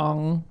 Ping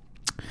pong.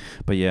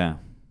 But yeah.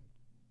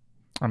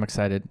 I'm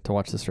excited to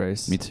watch this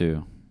race. Me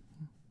too.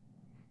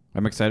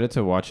 I'm excited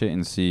to watch it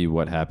and see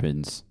what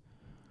happens.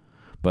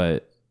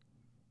 But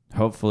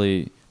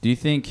hopefully, do you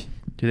think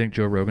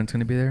Joe Rogan's going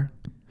to be there?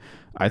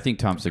 I think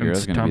Tom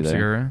Segura's going to be there.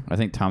 Segura? I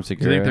think Tom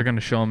Segura. Do you think they're going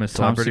to show him as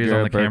celebrities Segura,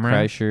 on the Bert camera?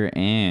 Kreischer,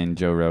 and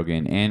Joe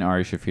Rogan and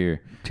Ari Shaffir.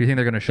 Do you think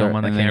they're going to show him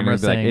on the camera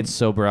saying... Like, it's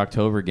Sober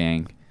October,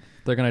 gang.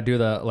 They're going to do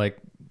the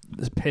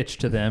this pitch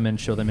to them and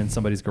show them in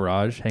somebody's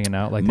garage hanging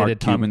out like Mark they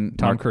did Cuban,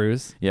 Tom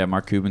Cruise? Yeah,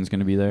 Mark Cuban's going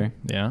to be there.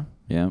 Yeah?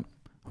 Yeah.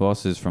 Who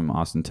else is from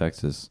Austin,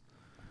 Texas?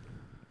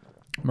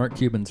 Mark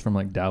Cuban's from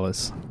like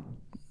Dallas.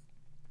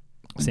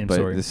 Same but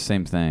story. The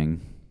same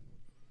thing.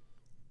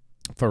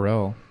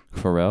 Pharrell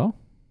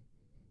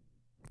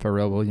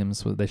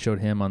Williams. They showed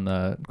him on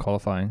the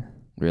qualifying.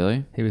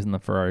 Really? He was in the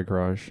Ferrari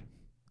garage,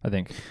 I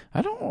think.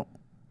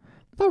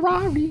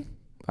 Ferrari.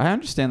 I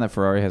understand that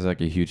Ferrari has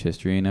like a huge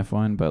history in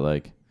F1, but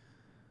like,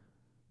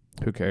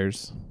 who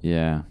cares?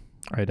 Yeah.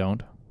 I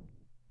don't.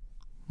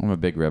 I'm a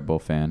big Red Bull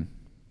fan.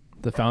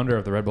 The founder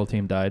of the Red Bull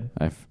team died.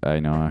 I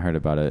know. I heard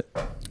about it.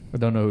 I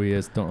don't know who he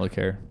is. Don't really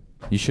care.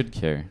 You should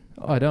care.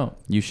 Oh, I don't.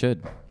 You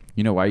should.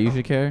 You know why you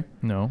should care?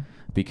 No.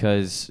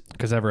 Because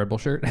I have a Red Bull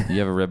shirt. You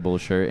have a Red Bull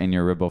shirt and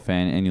you're a Red Bull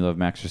fan and you love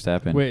Max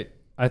Verstappen. Wait,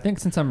 I think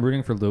since I'm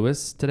rooting for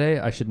Lewis today,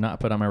 I should not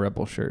put on my Red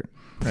Bull shirt,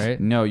 right?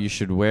 No, you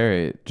should wear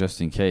it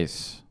just in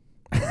case.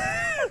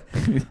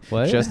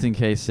 What? Just in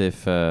case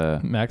if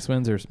Max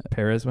wins or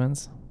Perez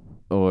wins?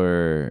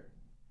 Or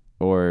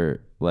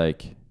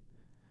like...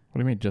 What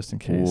do you mean just in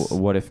case?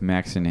 What if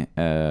Max and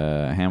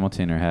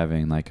Hamilton are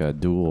having like a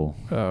duel?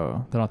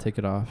 Oh, then I'll take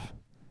it off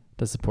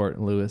to support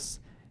Lewis.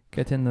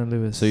 Get in the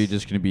Lewis. So you're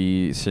just going to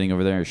be sitting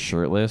over there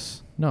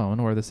shirtless? No, I'm going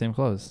to wear the same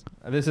clothes.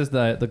 This is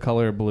the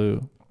color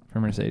blue for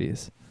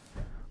Mercedes.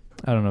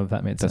 I don't know if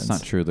that made sense.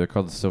 That's not true. They're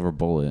called the Silver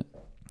Bullet.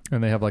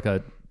 And they have like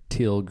a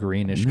teal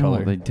greenish color.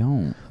 No, they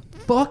don't.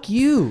 Fuck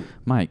you.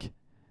 Mike,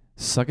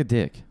 suck a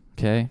dick,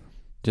 okay?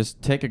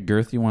 Just take a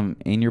girthy one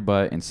in your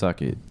butt and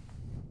suck it.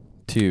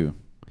 2.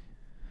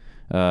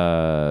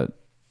 We're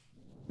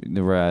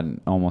at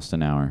almost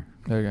an hour.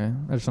 Okay.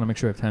 I just want to make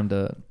sure I have time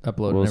to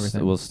upload and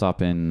everything. We'll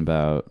stop in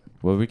about...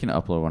 Well, we can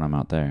upload when I'm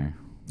out there.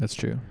 That's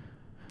true.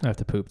 I have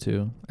to poop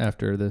too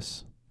after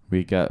this.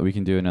 We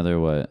can do another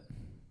what?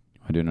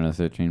 Want to do another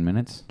 13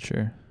 minutes?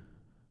 Sure.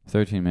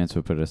 13 minutes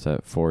would put us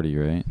at 40,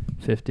 right?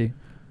 50.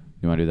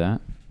 You want to do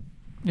that?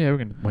 Yeah, we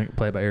can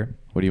play it by ear.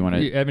 What do you want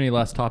Do you to? have any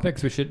last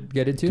topics we should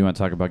get into? Do you want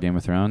to talk about Game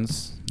of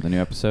Thrones, the new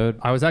episode?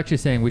 I was actually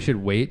saying we should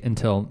wait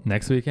until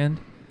next weekend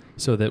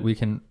so that we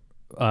can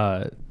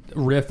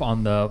riff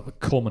on the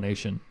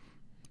culmination.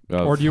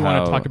 Or do you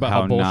want to talk about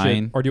how bullshit?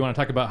 9, Or do you want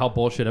to talk about how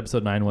bullshit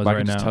episode 9 was I right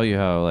can now? just tell you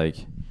how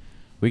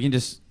we can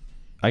just.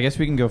 I guess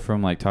we can go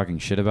from talking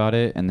shit about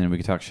it, and then we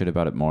can talk shit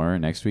about it more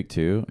next week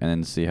too, and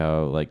then see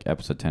how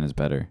episode 10 is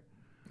better.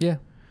 Yeah.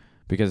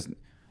 Because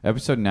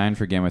episode 9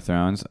 for Game of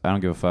Thrones, I don't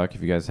give a fuck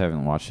if you guys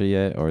haven't watched it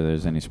yet, or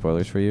there's any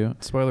spoilers for you.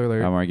 Spoiler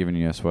alert. I'm already giving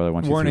you a spoiler.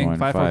 1, 2, 3, Warning, 1,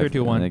 5, 4, 3,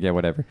 2, 1. Yeah,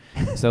 whatever.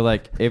 So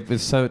it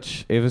was so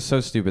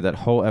stupid. That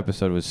whole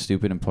episode was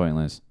stupid and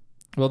pointless.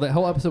 Well, the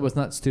whole episode was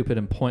not stupid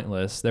and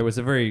pointless. There was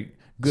a very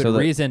good So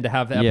reason to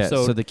have the episode.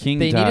 Yeah, so the king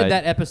they died. needed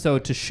that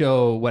episode to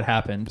show what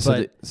happened,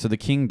 but So the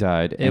king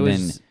died, it and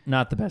was then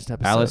not the best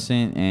episode.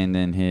 Alicent and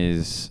then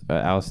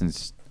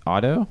Alicent's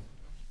Otto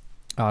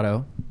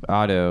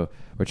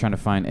were trying to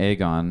find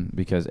Aegon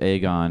because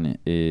Aegon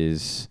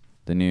is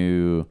the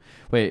new.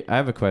 Wait, I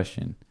have a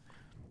question.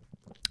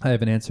 I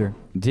have an answer.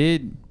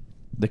 Did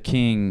the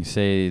king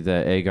say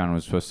that Aegon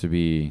was supposed to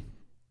be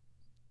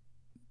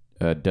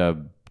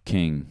dubbed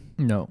king?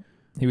 No.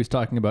 He was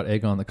talking about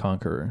Aegon the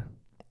Conqueror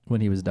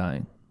when he was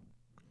dying.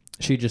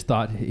 She just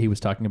thought he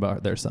was talking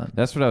about their son.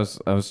 That's what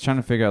I was trying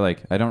to figure out.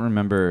 I don't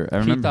remember.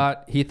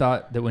 He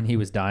thought that when he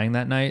was dying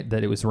that night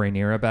that it was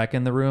Rhaenyra back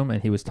in the room,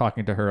 and he was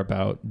talking to her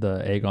about the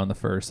Aegon the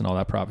First and all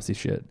that prophecy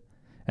shit.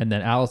 And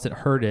then Alicent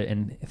heard it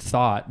and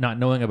thought, not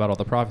knowing about all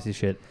the prophecy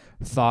shit,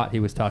 thought he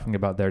was talking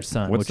about their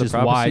son, What's which the is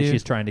why prophecy?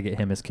 she's trying to get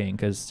him as king,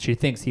 because she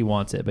thinks he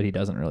wants it, but he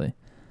doesn't really.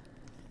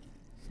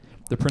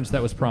 The prince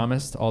that was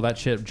promised, all that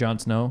shit, Jon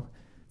Snow,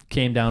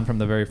 came down from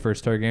the very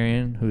first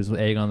Targaryen, who's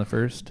Aegon the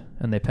First,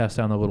 and they passed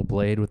down the little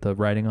blade with the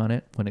writing on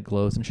it when it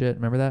glows and shit.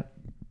 Remember that?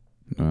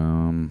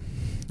 Are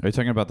you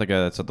talking about the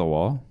guy that's at the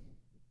wall?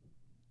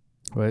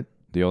 What?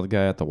 The old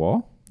guy at the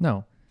wall?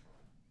 No.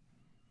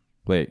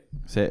 Wait.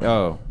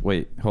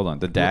 Hold on.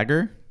 The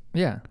dagger?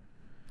 Yeah.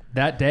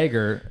 That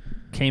dagger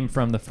came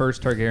from the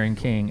first Targaryen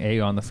king,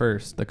 Aegon the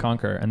First, the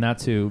Conqueror, and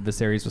that's who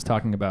Viserys was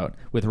talking about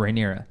with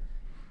Rhaenyra.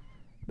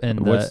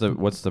 And What's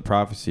the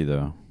prophecy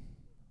though?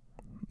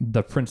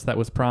 The prince that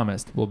was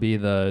promised will be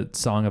the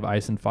Song of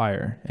Ice and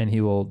Fire, and he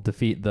will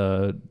defeat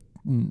the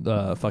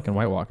fucking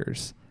White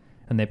Walkers.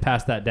 And they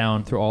passed that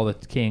down through all the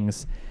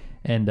kings,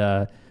 and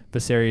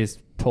Viserys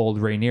told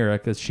Rhaenyra,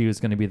 because she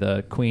was going to be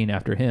the queen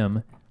after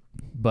him,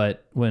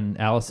 but when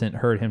Alicent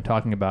heard him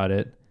talking about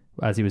it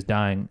as he was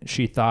dying,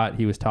 she thought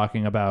he was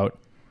talking about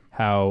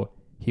how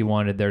he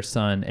wanted their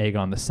son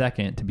Aegon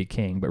II to be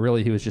king, but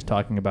really he was just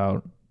talking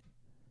about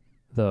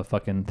the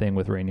fucking thing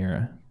with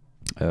Rhaenyra.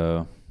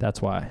 Oh.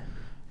 That's why.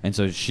 And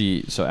so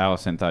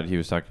Alicent thought he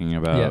was talking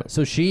about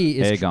so she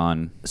is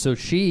Aegon. So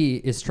she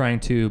is trying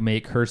to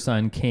make her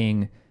son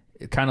king,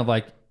 kind of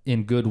like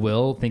in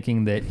goodwill,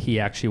 thinking that he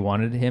actually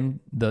wanted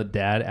him, the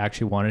dad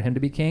actually wanted him to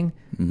be king.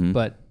 Mm-hmm.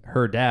 But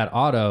her dad,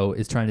 Otto,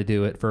 is trying to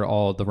do it for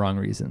all the wrong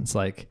reasons,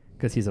 like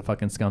because he's a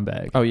fucking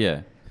scumbag. Oh,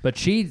 yeah. But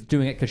she's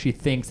doing it because she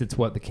thinks it's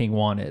what the king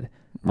wanted.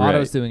 Right.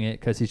 Otto's doing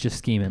it because he's just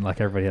scheming like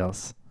everybody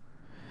else.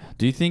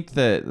 Do you think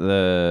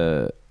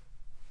that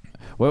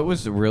what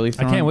was really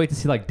I can't wait to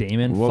see like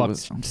Daemon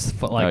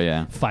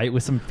yeah. fight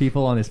with some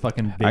people on his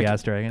fucking big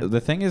ass dragon. The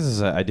thing is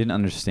that I didn't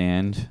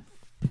understand.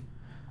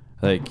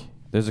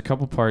 There's a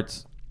couple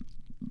parts.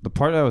 The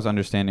part I was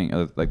understanding,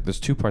 there's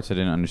two parts I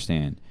didn't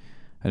understand.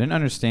 I didn't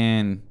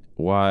understand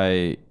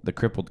why the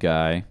crippled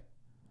guy,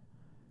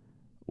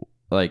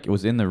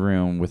 was in the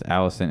room with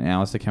Alicent, and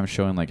Alicent kept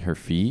showing her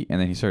feet,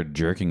 and then he started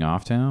jerking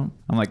off to him.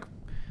 I'm like,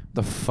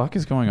 the fuck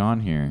is going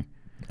on here?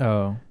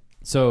 Oh,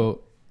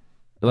 so.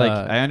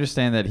 I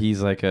understand that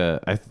he's I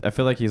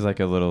feel like he's a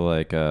little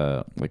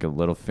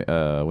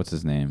what's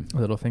his name?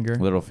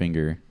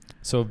 Littlefinger.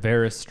 So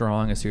Varys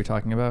Strong is who you're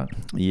talking about?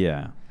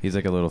 Yeah. He's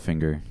like a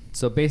Littlefinger.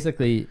 So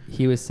basically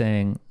he was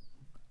saying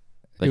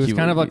it was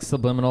kind of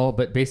subliminal,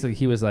 but basically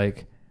he was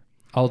like,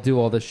 I'll do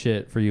all this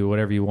shit for you,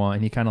 whatever you want.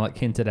 And he kind of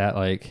hinted at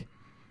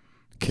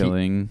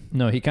killing.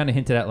 He kind of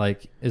hinted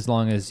at as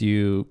long as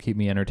you keep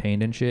me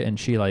entertained and shit. And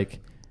she I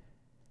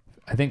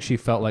think she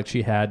felt like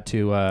she had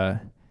to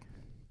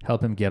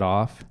help him get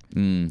off.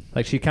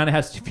 She kind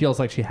of feels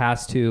like she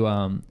has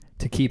to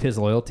keep his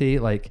loyalty,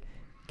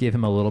 give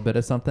him a little bit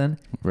of something.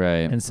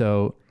 Right. And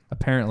so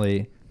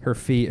apparently her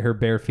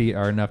bare feet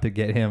are enough to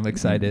get him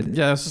excited.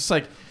 Yeah, it's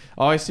just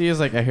all I see is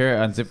I hear it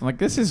unzip. I'm like,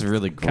 this is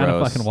really gross. Kind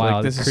of fucking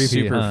wild. This is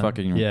creepy, super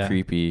fucking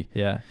creepy.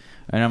 Yeah.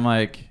 And I'm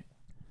and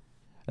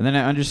then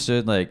I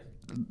understood the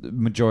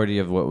majority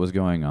of what was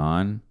going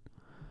on,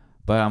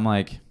 but I'm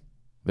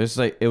there's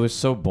it was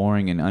so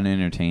boring and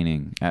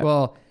unentertaining.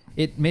 Well,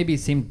 it maybe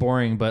seemed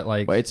boring, but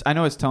I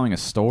know it's telling a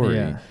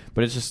story,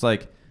 but it's just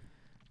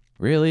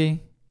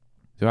really?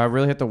 Do I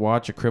really have to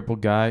watch a crippled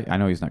guy? I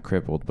know he's not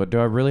crippled, but do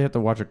I really have to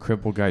watch a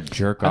crippled guy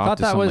jerk off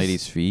to some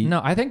lady's feet? No,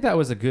 I think that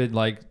was a good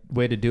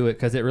way to do it,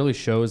 because it really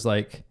shows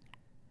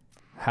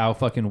how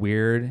fucking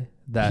weird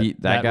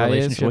that guy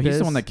is. Well, he's is.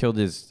 the one that killed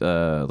his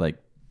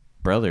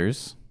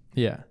brothers.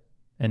 Yeah,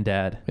 and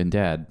dad. And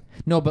dad.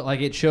 No, but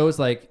it shows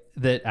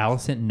that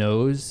Alicent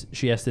knows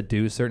she has to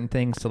do certain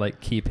things to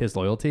like keep his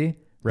loyalty,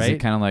 right? Is it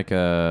kind of like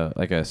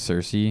a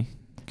Cersei?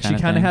 She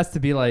kind of has to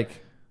be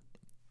like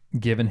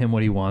giving him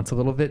what he wants a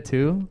little bit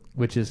too,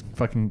 which is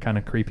fucking kind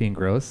of creepy and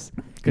gross.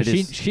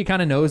 Because she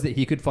kind of knows that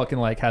he could fucking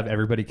like have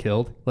everybody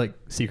killed like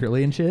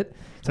secretly and shit.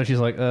 So she's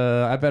like,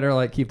 I better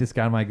like keep this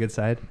guy on my good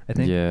side. I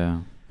think.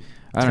 Yeah,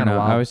 It's I don't know.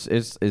 wild. I was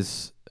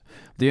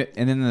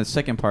and then the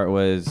second part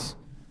was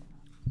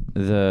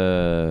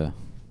the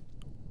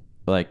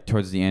like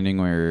towards the ending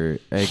where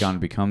Aegon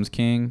becomes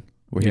king,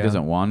 where he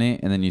doesn't want it,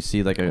 and then you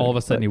see like all of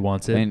a sudden he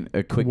wants it, and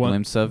a quick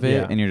glimpse of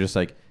it, and you're just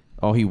like,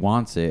 oh, he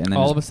wants it, and then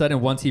all of a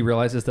sudden once he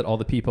realizes that all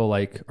the people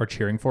like are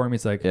cheering for him,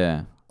 he's like,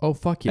 yeah, oh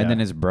fuck yeah. And then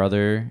his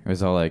brother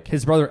was all like,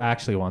 his brother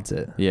actually wants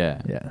it.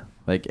 Yeah.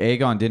 Like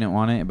Aegon didn't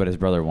want it, but his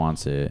brother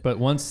wants it. But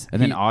once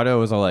then Otto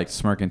was all like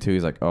smirking too.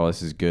 He's like, oh,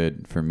 this is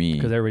good for me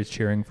because everybody's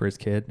cheering for his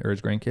kid or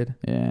his grandkid.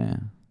 Yeah.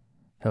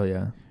 Hell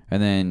yeah.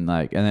 And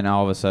then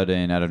all of a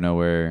sudden, out of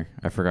nowhere,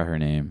 I forgot her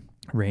name.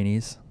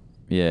 Rhaenys.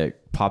 Yeah,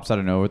 pops out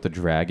of nowhere with the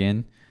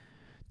dragon.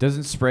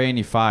 Doesn't spray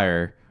any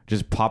fire.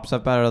 Just pops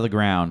up out of the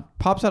ground.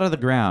 Pops out of the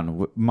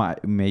ground,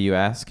 may you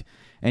ask?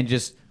 And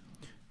just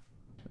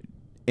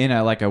in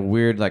a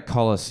weird like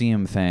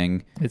Colosseum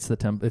thing. It's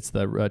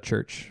the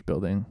church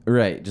building.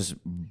 Right, just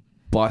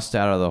bust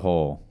out of the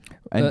hole.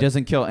 And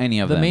doesn't kill any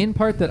of them. The main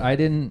part that I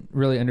didn't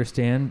really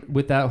understand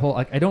with that whole,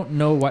 like, I don't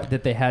know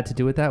that they had to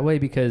do it that way,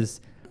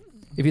 because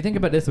if you think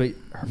about it this way,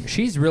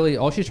 she's really,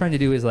 all she's trying to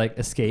do is like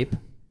escape,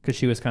 because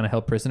she was kind of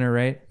held prisoner,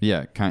 right?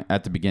 Yeah,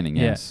 at the beginning,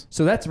 yes. Yeah.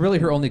 So that's really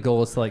her only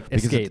goal, is to like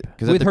escape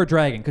with her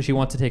dragon, because she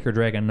wants to take her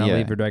dragon and not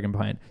leave her dragon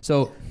behind.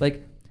 So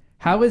like,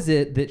 how is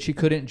it that she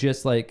couldn't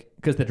just like,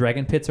 because the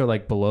dragon pits are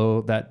like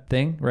below that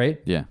thing, right?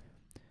 Yeah.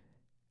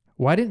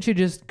 Why didn't she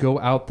just go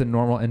out the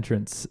normal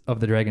entrance of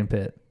the dragon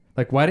pit?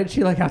 Like, why did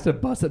she like have to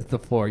bust it to the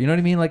floor? You know what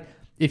I mean? Like,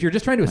 if you're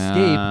just trying to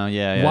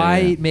escape,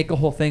 why make a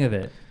whole thing of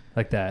it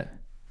like that?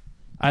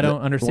 I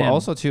don't understand. Well,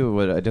 also too,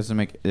 what it doesn't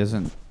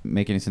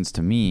make any sense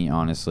to me,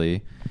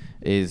 honestly,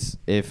 is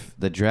if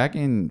the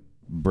dragon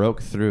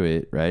broke through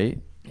it,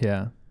 right?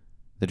 Yeah.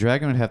 The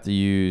dragon would have to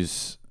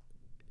use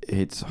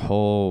its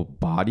whole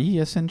body,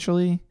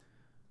 essentially.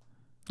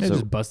 It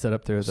just busted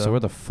up there, though. So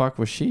where the fuck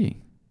was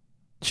she?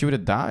 She would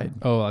have died.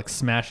 Oh, like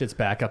smash its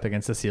back up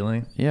against the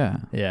ceiling? Yeah.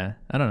 Yeah.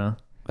 I don't know.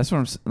 That's what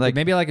I'm like.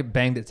 Maybe like it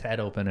banged its head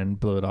open and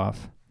blew it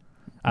off.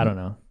 I don't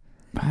know.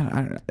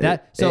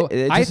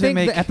 I think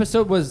the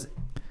episode was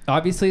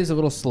obviously is a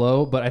little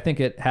slow, but I think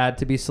it had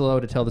to be slow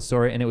to tell the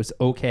story, and it was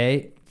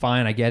okay.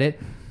 Fine, I get it.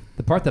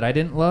 The part that I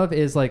didn't love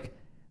is like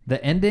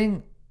the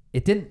ending.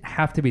 It didn't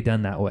have to be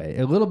done that way.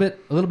 A little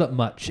bit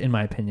much, in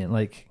my opinion.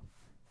 Like,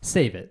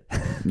 save it.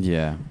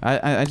 Yeah,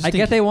 I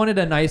get they wanted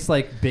a nice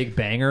like big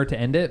banger to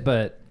end it,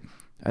 but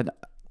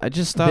I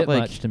just thought like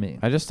much to me.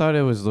 I just thought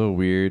it was a little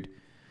weird.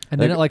 And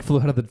then it like flew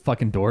out of the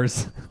fucking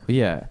doors.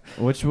 Yeah,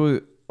 which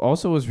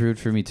also was rude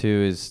for me too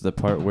is the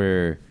part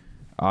where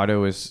Otto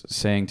was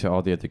saying to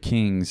all the other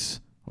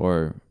kings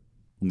or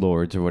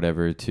lords or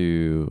whatever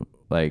to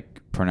like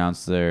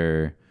pronounce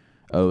their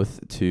oath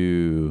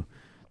to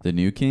the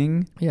new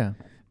king. Yeah.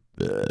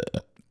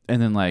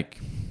 And then like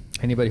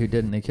anybody who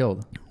didn't, they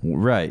killed.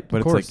 Right,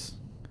 but it's like,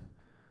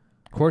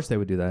 of course they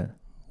would do that.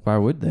 Why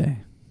would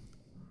they?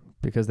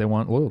 Because they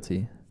want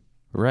loyalty.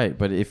 Right,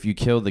 but if you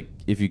kill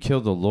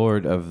the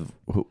lord of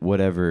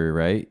whatever,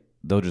 right,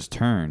 they'll just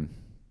turn.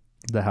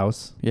 The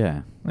house?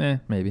 Yeah.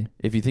 Maybe.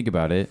 If you think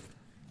about it.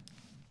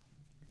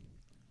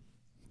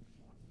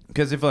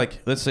 Because if like,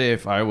 let's say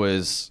if I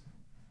was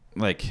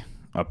like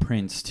a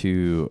prince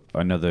to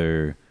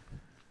another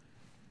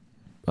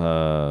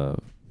house,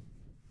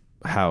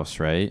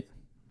 right?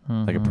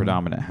 Mm-hmm. Like a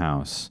predominant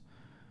house.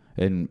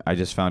 And I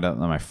just found out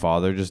that my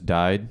father just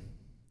died.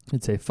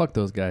 You'd say, fuck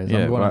those guys. Yeah,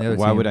 I'm going on the other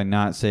why team. would I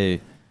not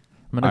say...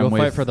 I'm going to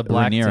go fight for the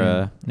black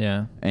Rhaenyra team.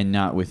 Yeah. And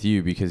not with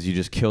you because you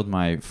just killed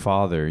my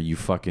father, you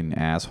fucking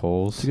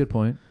assholes. It's a good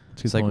point.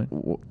 It's like,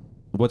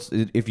 what's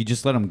if you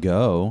just let him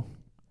go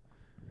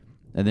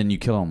and then you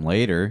kill him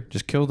later,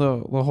 just kill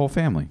the whole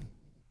family.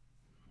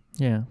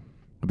 Yeah.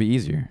 It'll be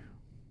easier.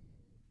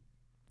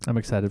 I'm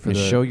excited for and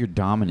show your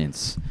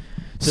dominance.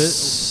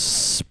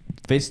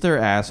 Face their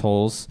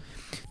assholes,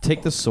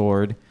 take the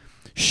sword,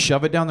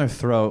 shove it down their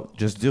throat,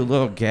 just do a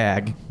little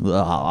gag,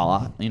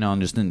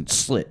 and just then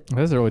slit.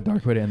 That's a really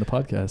dark way to end the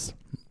podcast.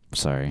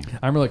 Sorry.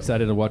 I'm really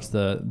excited to watch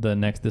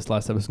this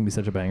last episode. Is going to be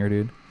such a banger,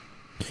 dude.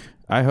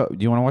 I hope.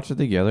 Do you want to watch it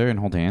together and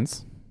hold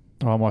hands?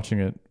 Oh, I'm watching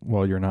it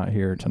while you're not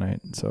here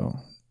tonight, so.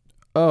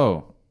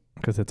 Oh.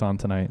 Because it's on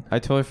tonight. I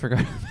totally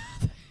forgot.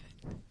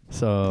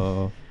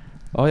 So.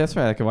 Oh, that's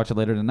right. I can watch it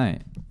later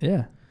tonight.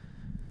 Yeah.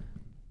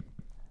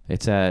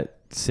 It's at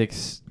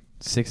 6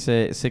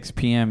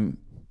 p.m.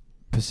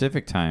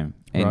 Pacific time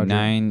and Roger.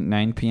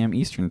 9 p.m.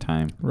 Eastern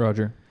time.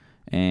 Roger.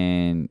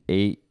 And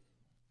 8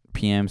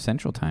 p.m.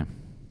 Central time.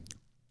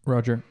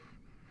 Roger.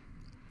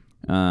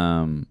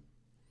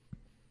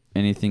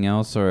 Anything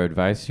else or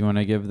advice you want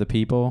to give the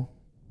people?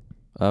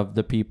 Of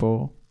the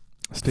people?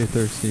 Stay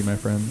thirsty, my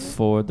friends.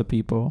 For the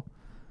people?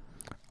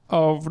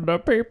 Of the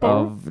people.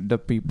 Of the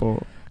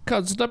people.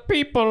 'Cause the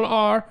people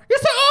are.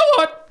 It's an R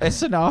word.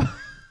 It's an R.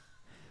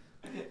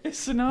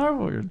 It's an R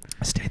word.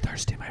 Stay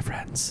thirsty, my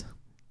friends.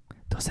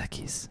 Dos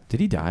Equis. Did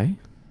he die?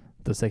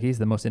 Dos Equis,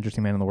 the most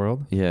interesting man in the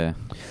world. Yeah.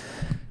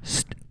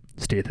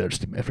 Stay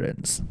thirsty, my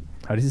friends.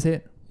 How does he say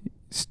it?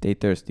 Stay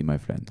thirsty, my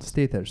friends.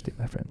 Stay thirsty,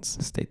 my friends.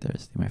 Stay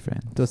thirsty, my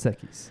friends. Dos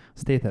Equis.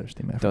 Stay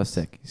thirsty, my friends.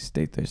 Dos Equis.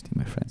 Stay thirsty,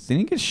 my friends. Didn't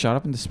he get shot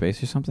up into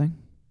space or something?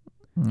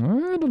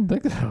 I don't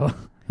think so.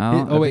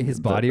 I wait, think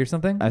his body or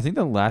something? I think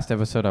the last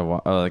episode I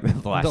watched,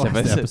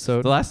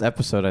 the last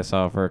episode I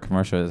saw for a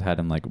commercial had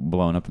him like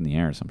blown up in the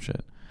air or some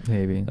shit.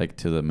 Maybe. Like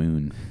to the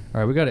moon. All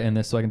right, we got to end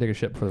this so I can take a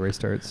shit before the race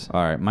starts.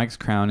 All right, Mike's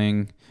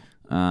crowning.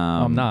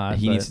 I'm not.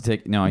 He needs to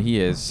take. No, he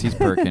is. He's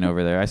perking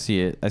over there. I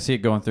see it. I see it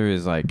going through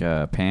his like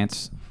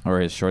pants or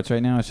his shorts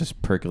right now. It's just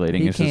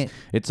percolating.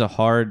 It's a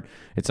hard,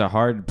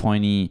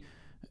 pointy.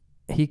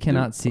 He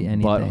cannot see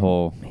anything.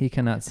 Butthole. He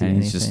cannot see and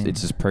anything.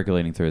 It's just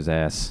percolating through his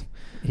ass.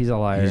 He's a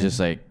liar. He's just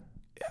like,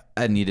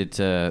 I needed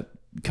to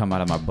come out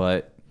of my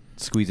butt,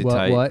 squeeze it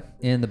tight. What?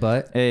 In the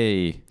butt?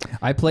 Hey.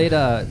 I played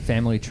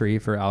Family Tree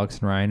for Alex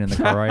and Ryan in the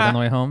car ride on the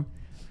way home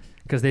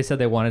because they said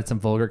they wanted some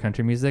vulgar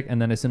country music.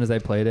 And then as soon as I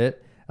played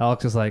it,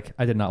 Alex was like,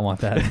 I did not want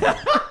that.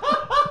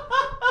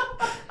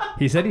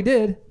 He said he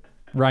did.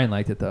 Ryan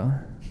liked it, though.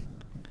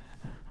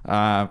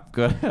 I'm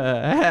gonna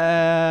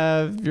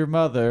have your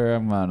mother.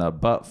 I'm gonna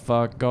butt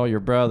fuck all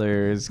your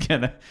brothers.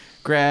 Gonna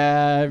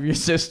grab your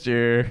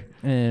sister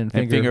and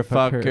finger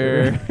fuck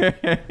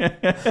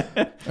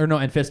her. Or no,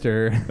 and fist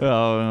her.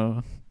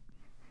 Oh.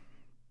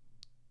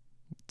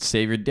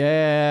 Save your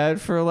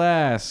dad for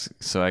last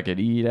so I could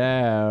eat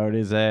out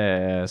his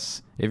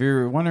ass. If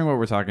you're wondering what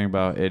we're talking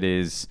about, it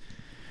is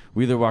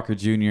Wheeler Walker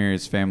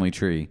Jr.'s Family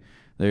Tree.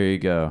 There you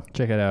go.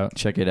 Check it out.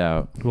 Check it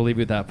out. We'll leave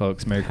you with that,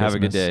 folks. Merry Christmas. Have a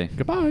good day.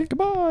 Goodbye.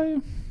 Goodbye.